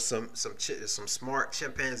 I know some smart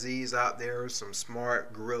chimpanzees out there, some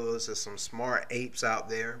smart gorillas, and some smart apes out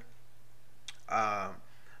there,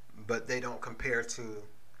 but they don't compare to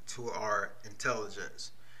our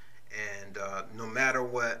intelligence. And no matter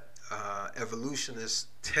what evolutionists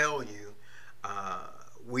tell you,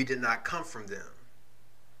 we did not come from them.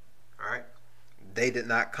 All right, they did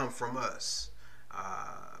not come from us,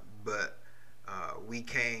 but we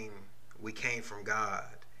came from God.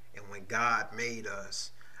 And when God made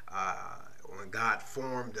us, when God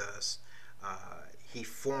formed us, He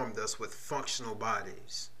formed us with functional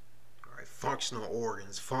bodies, all right, functional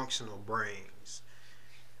organs, functional brains.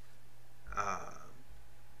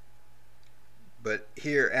 But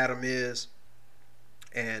here Adam is,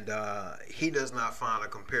 and he does not find a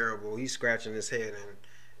comparable. He's scratching his head and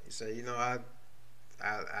he said, I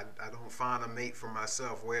don't find a mate for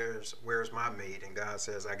myself. Where's my mate? And God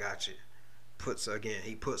says, I got you.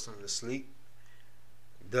 He puts him to sleep,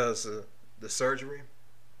 does the surgery,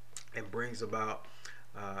 and brings about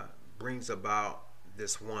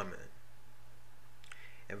this woman.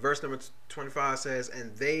 And verse number 25 says,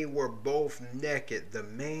 and they were both naked, the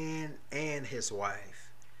man and his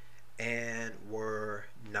wife, and were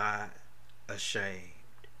not ashamed.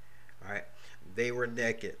 All right, they were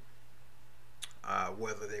naked,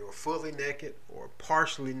 whether they were fully naked or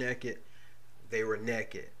partially naked, they were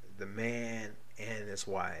naked. The man and his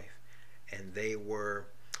wife, and they were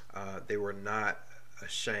not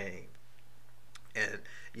ashamed. And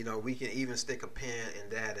we can even stick a pin in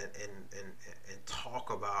that and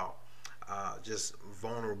talk about just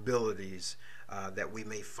vulnerabilities that we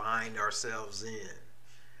may find ourselves in.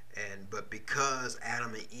 But because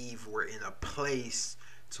Adam and Eve were in a place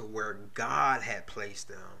to where God had placed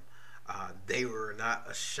them, they were not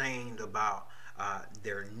ashamed about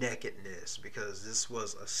their nakedness, because this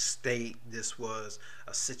was a state, this was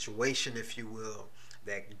a situation, if you will,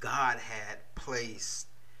 that God had placed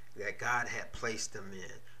them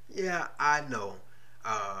in. Yeah, I know.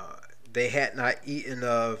 They had not eaten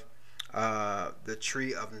of the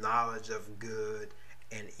tree of knowledge of good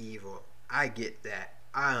and evil. I get that.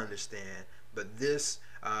 I understand. But this,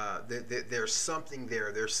 there's something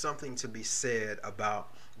there. There's something to be said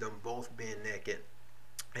about them both being naked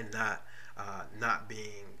and not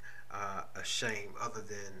being ashamed, other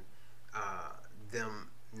than them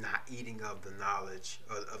not eating of the knowledge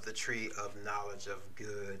of the tree of knowledge of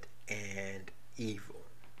good and evil.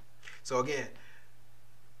 So again,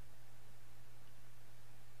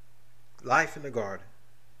 life in the garden.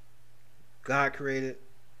 God created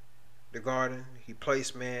the garden. He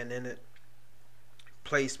placed man in it.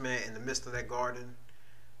 Placed man in the midst of that garden.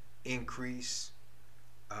 Increase,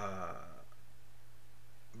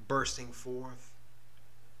 bursting forth,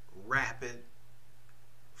 rapid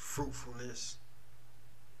fruitfulness.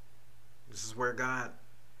 This is where God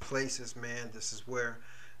places man. This is where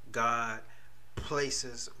God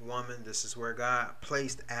places woman. This is where God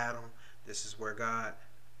placed Adam. This is where God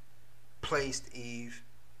placed Eve.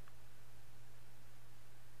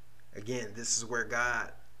 Again, this is where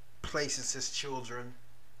God places his children.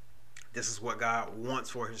 This is what God wants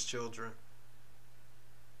for his children.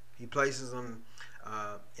 He places them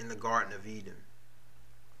in the Garden of Eden.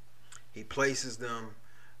 He places them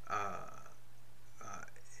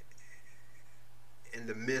in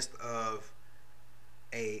the midst of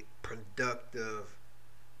a productive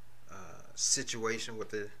situation,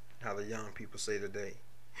 with how the young people say today.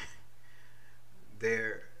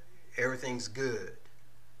 Everything's good.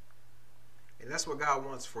 And that's what God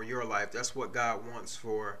wants for your life. That's what God wants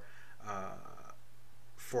for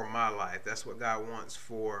my life. That's what God wants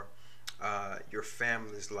for your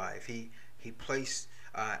family's life. He placed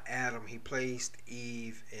Adam, he placed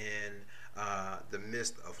Eve in the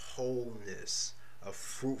midst of wholeness, of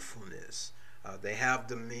fruitfulness. They have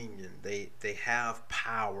dominion. They have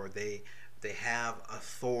power. They have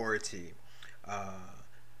authority.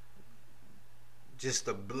 Just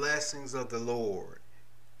the blessings of the Lord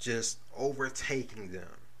just overtaking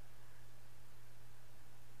them.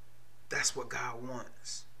 That's what God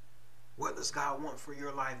wants. What does God want for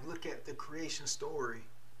your life? Look at the creation story.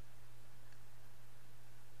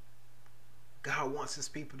 God wants his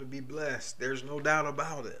people to be blessed. There's no doubt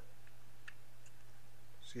about it.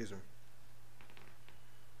 Excuse me.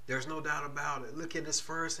 There's no doubt about it. Look at his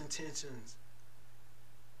first intentions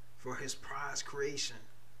for his prized creation.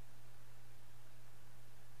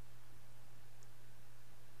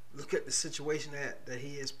 Look at the situation that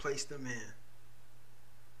he has placed them in.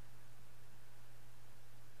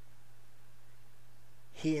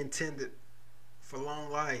 He intended for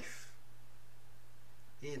long life.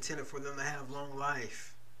 He intended for them to have long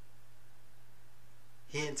life.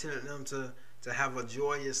 He intended them to have a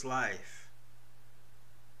joyous life.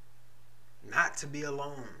 Not to be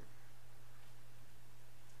alone.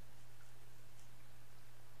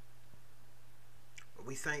 But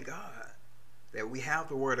we thank God that we have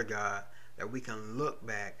the Word of God, that we can look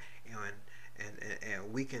back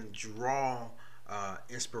and we can draw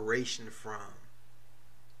inspiration from.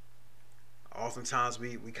 Oftentimes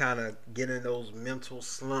we kind of get in those mental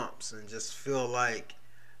slumps and just feel like,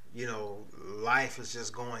 life is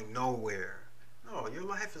just going nowhere. No, your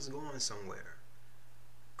life is going somewhere.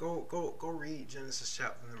 Go read Genesis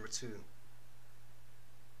chapter number 2.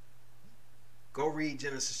 Go read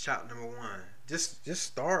Genesis chapter number 1. Just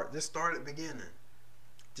start at the beginning.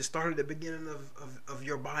 Just start at the beginning of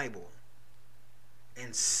your Bible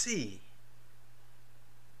and see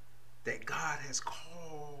that God has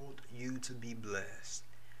called you to be blessed.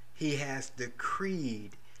 He has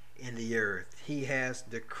decreed in the earth. He has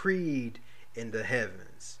decreed in the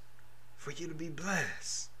heavens for you to be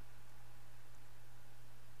blessed.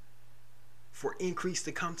 For increase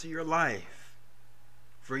to come to your life.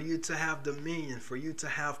 For you to have dominion. For you to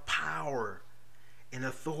have power and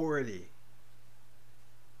authority.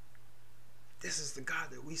 This is the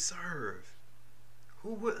God that we serve.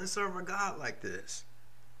 Who wouldn't serve a God like this?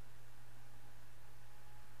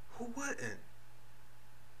 Who wouldn't?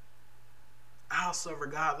 I'll serve a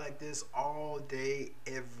God like this all day,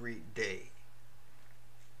 every day.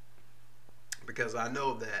 Because I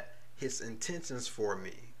know that his intentions for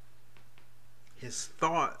me, his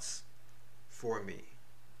thoughts for me,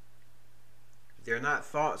 they're not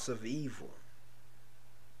thoughts of evil.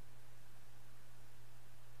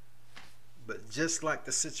 But just like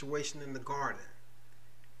the situation in the garden,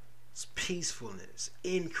 it's peacefulness,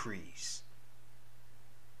 increase.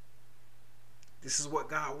 This is what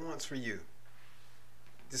God wants for you.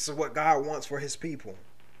 This is what God wants for his people.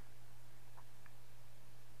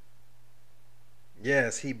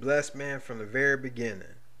 Yes, he blessed man from the very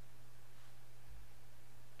beginning.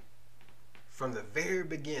 From the very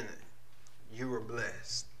beginning, you were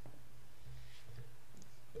blessed.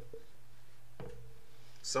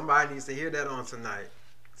 Somebody needs to hear that on tonight.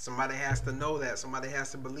 Somebody has to know that. Somebody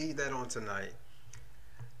has to believe that on tonight.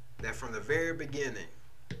 That from the very beginning,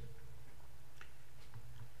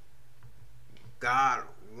 God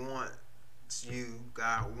wants you.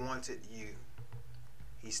 God wanted you.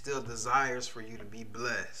 He still desires for you to be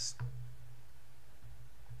blessed.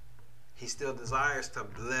 He still desires to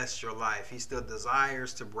bless your life. He still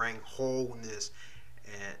desires to bring wholeness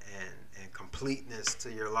and completeness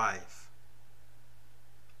to your life.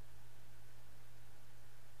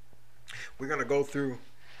 We're gonna go through.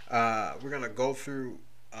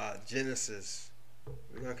 Genesis.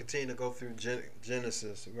 We're gonna continue to go through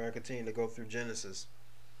Genesis. We're gonna continue to go through Genesis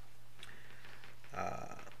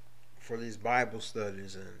for these Bible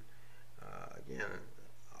studies, and again,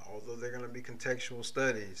 although they're gonna be contextual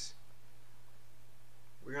studies,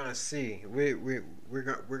 we're gonna see. We're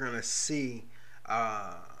gonna see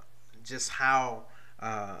just how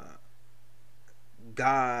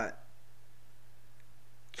God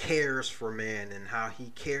cares for man and how he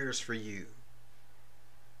cares for you,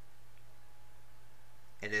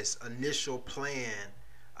 and his initial plan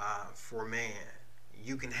for man.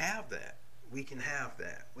 You can have that. We can have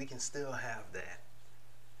that. We can still have that.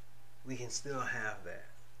 We can still have that.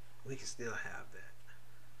 We can still have that.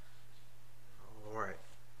 All right.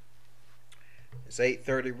 It's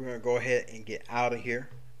 8:30. We're going to go ahead and get out of here.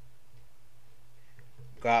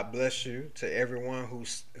 God bless you to everyone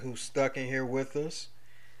who's stuck in here with us.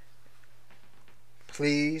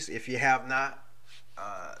 Please, if you have not,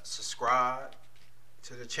 subscribe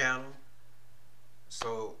to the channel.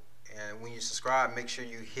 So, and when you subscribe, make sure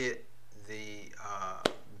you hit the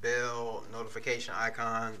bell notification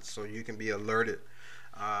icon so you can be alerted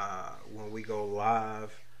when we go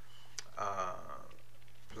live.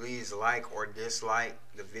 Please like or dislike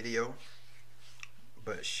the video,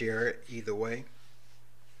 but share it either way.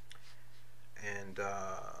 And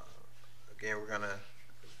again, we're going to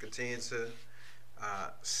continue to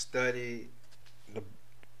study the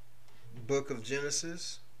book of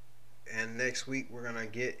Genesis, and next week we're going to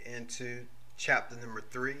get into chapter number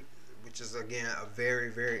 3, which is again a very,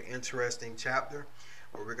 very interesting chapter,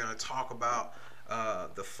 where we're going to talk about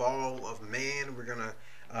the fall of man. We're going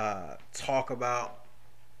to talk about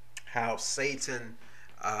how Satan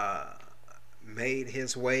made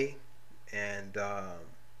his way, and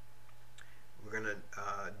we're going to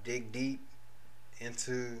dig deep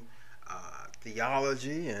into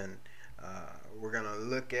theology, and we're going to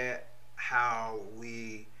look at how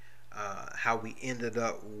we ended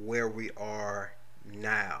up where we are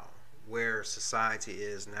now, where society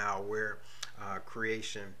is now, where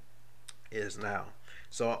creation is now.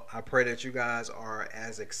 So I pray that you guys are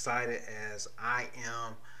as excited as I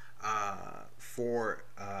am for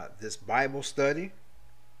this Bible study.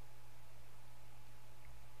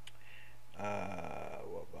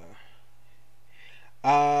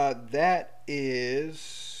 That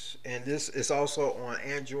is, and this is also on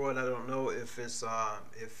Android. I don't know if it's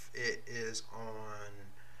if it is on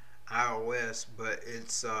iOS, but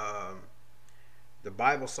it's the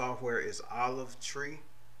Bible software is Olive Tree.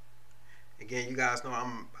 Again, you guys know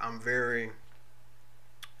I'm very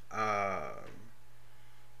I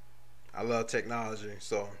love technology,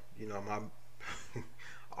 so you know my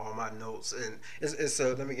all my notes, and it's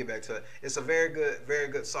let me get back to it. It's a very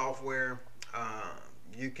good software.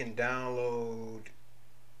 You can download.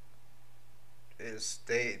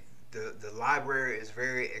 The library is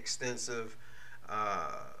very extensive.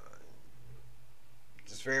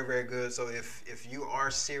 It's very good. So if you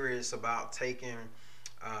are serious about taking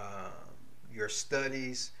your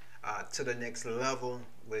studies to the next level,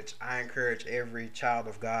 which I encourage every child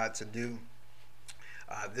of God to do,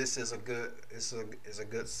 this is a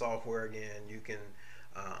good software. Again, you can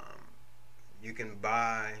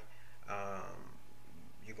buy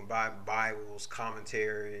Bibles,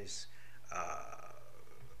 commentaries.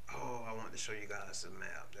 I wanted to show you guys the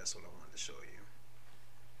map. That's what I wanted to show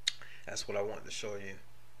you.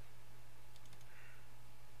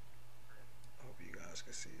 I hope you guys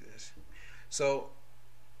can see this. So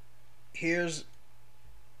here's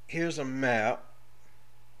a map.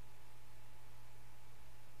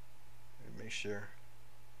 Let me make sure,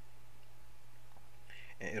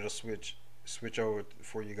 and it'll switch over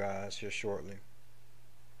for you guys here shortly.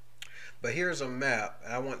 But here's a map,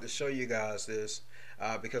 and I want to show you guys this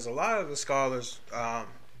because a lot of the scholars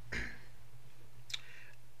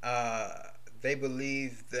they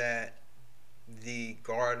believe that the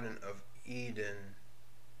Garden of Eden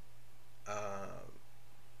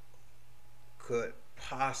could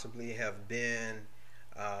possibly have been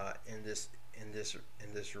in this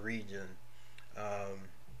region,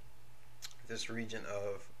 this region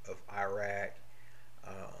of Iraq.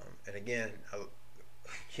 And again,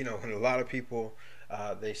 when a lot of people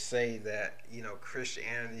they say that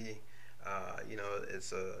Christianity,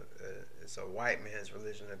 it's a white man's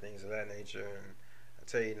religion and things of that nature, and I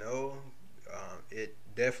tell you, no, it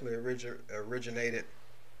definitely originated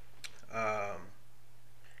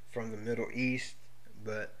from the Middle East.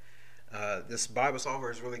 But this Bible software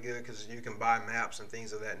is really good because you can buy maps and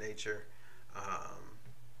things of that nature.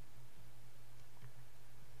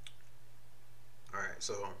 All right,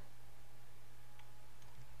 so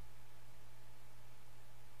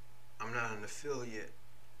I'm not an affiliate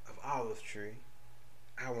of Olive Tree.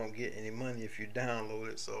 I won't get any money if you download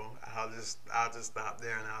it, so I'll just stop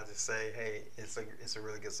there and I'll just say, hey, it's a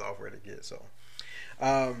really good software to get. So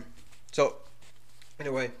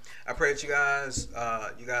anyway, I pray that you guys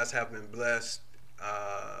have been blessed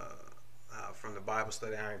from the Bible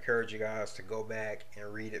study. I encourage you guys to go back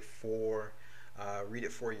and read it for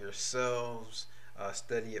yourselves,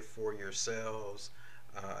 study it for yourselves,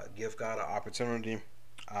 give God an opportunity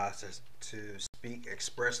to speak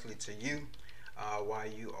expressly to you while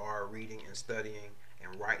you are reading and studying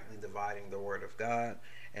and rightly dividing the Word of God.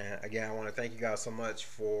 And again, I want to thank you guys so much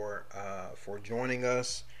for joining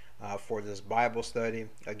us for this Bible study.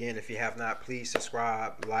 Again, if you have not, please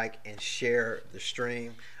subscribe, like, and share the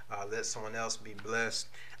stream. Let someone else be blessed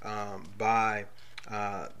by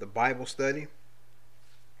the Bible study.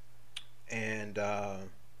 And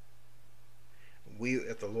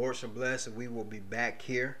if the Lord shall bless, we will be back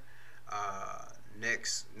here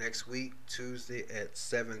next week, Tuesday at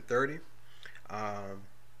 7:30.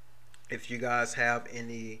 If you guys have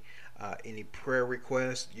any prayer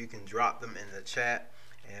requests, you can drop them in the chat,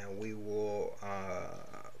 and we will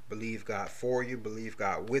believe God for you, believe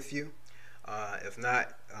God with you. If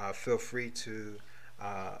not, feel free to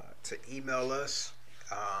email us,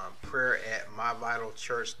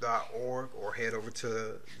 prayer@myvitalchurch.org, or head over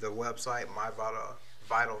to the website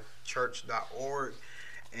myvitalchurch.org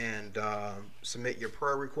and submit your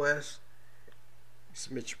prayer request.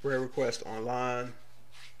 Submit your prayer request online,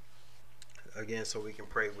 again, so we can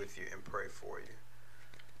pray with you and pray for you.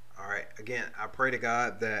 All right. Again, I pray to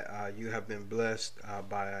God that you have been blessed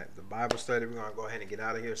by the Bible study. We're going to go ahead and get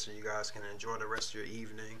out of here so you guys can enjoy the rest of your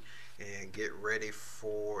evening and get ready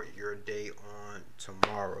for your day on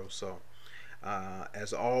tomorrow. So,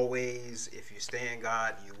 as always, if you stay in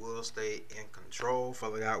God, you will stay in control.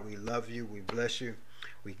 Father God, we love you. We bless you.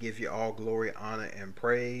 We give you all glory, honor, and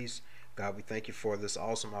praise. God, we thank you for this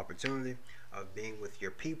awesome opportunity of being with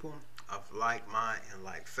your people of like mind and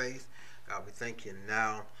like faith. God, we thank you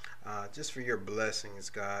now just for your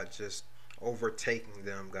blessings, God, just overtaking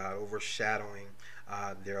them, God, overshadowing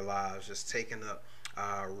their lives, just taking up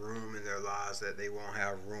room in their lives that they won't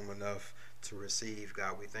have room enough to receive.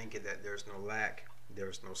 God, we thank you that there's no lack,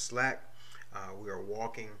 there's no slack. We are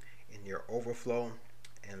walking in your overflow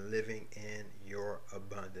and living in your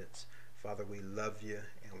abundance. Father, we love you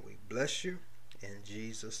and we bless you. In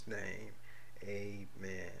Jesus' name,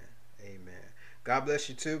 amen. Amen. God bless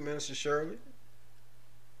you too, Minister Shirley.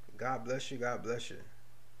 God bless you. God bless you.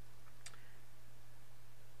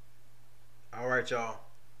 All right, y'all.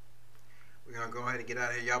 We're going to go ahead and get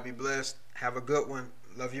out of here. Y'all be blessed. Have a good one.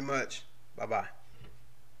 Love you much. Bye-bye.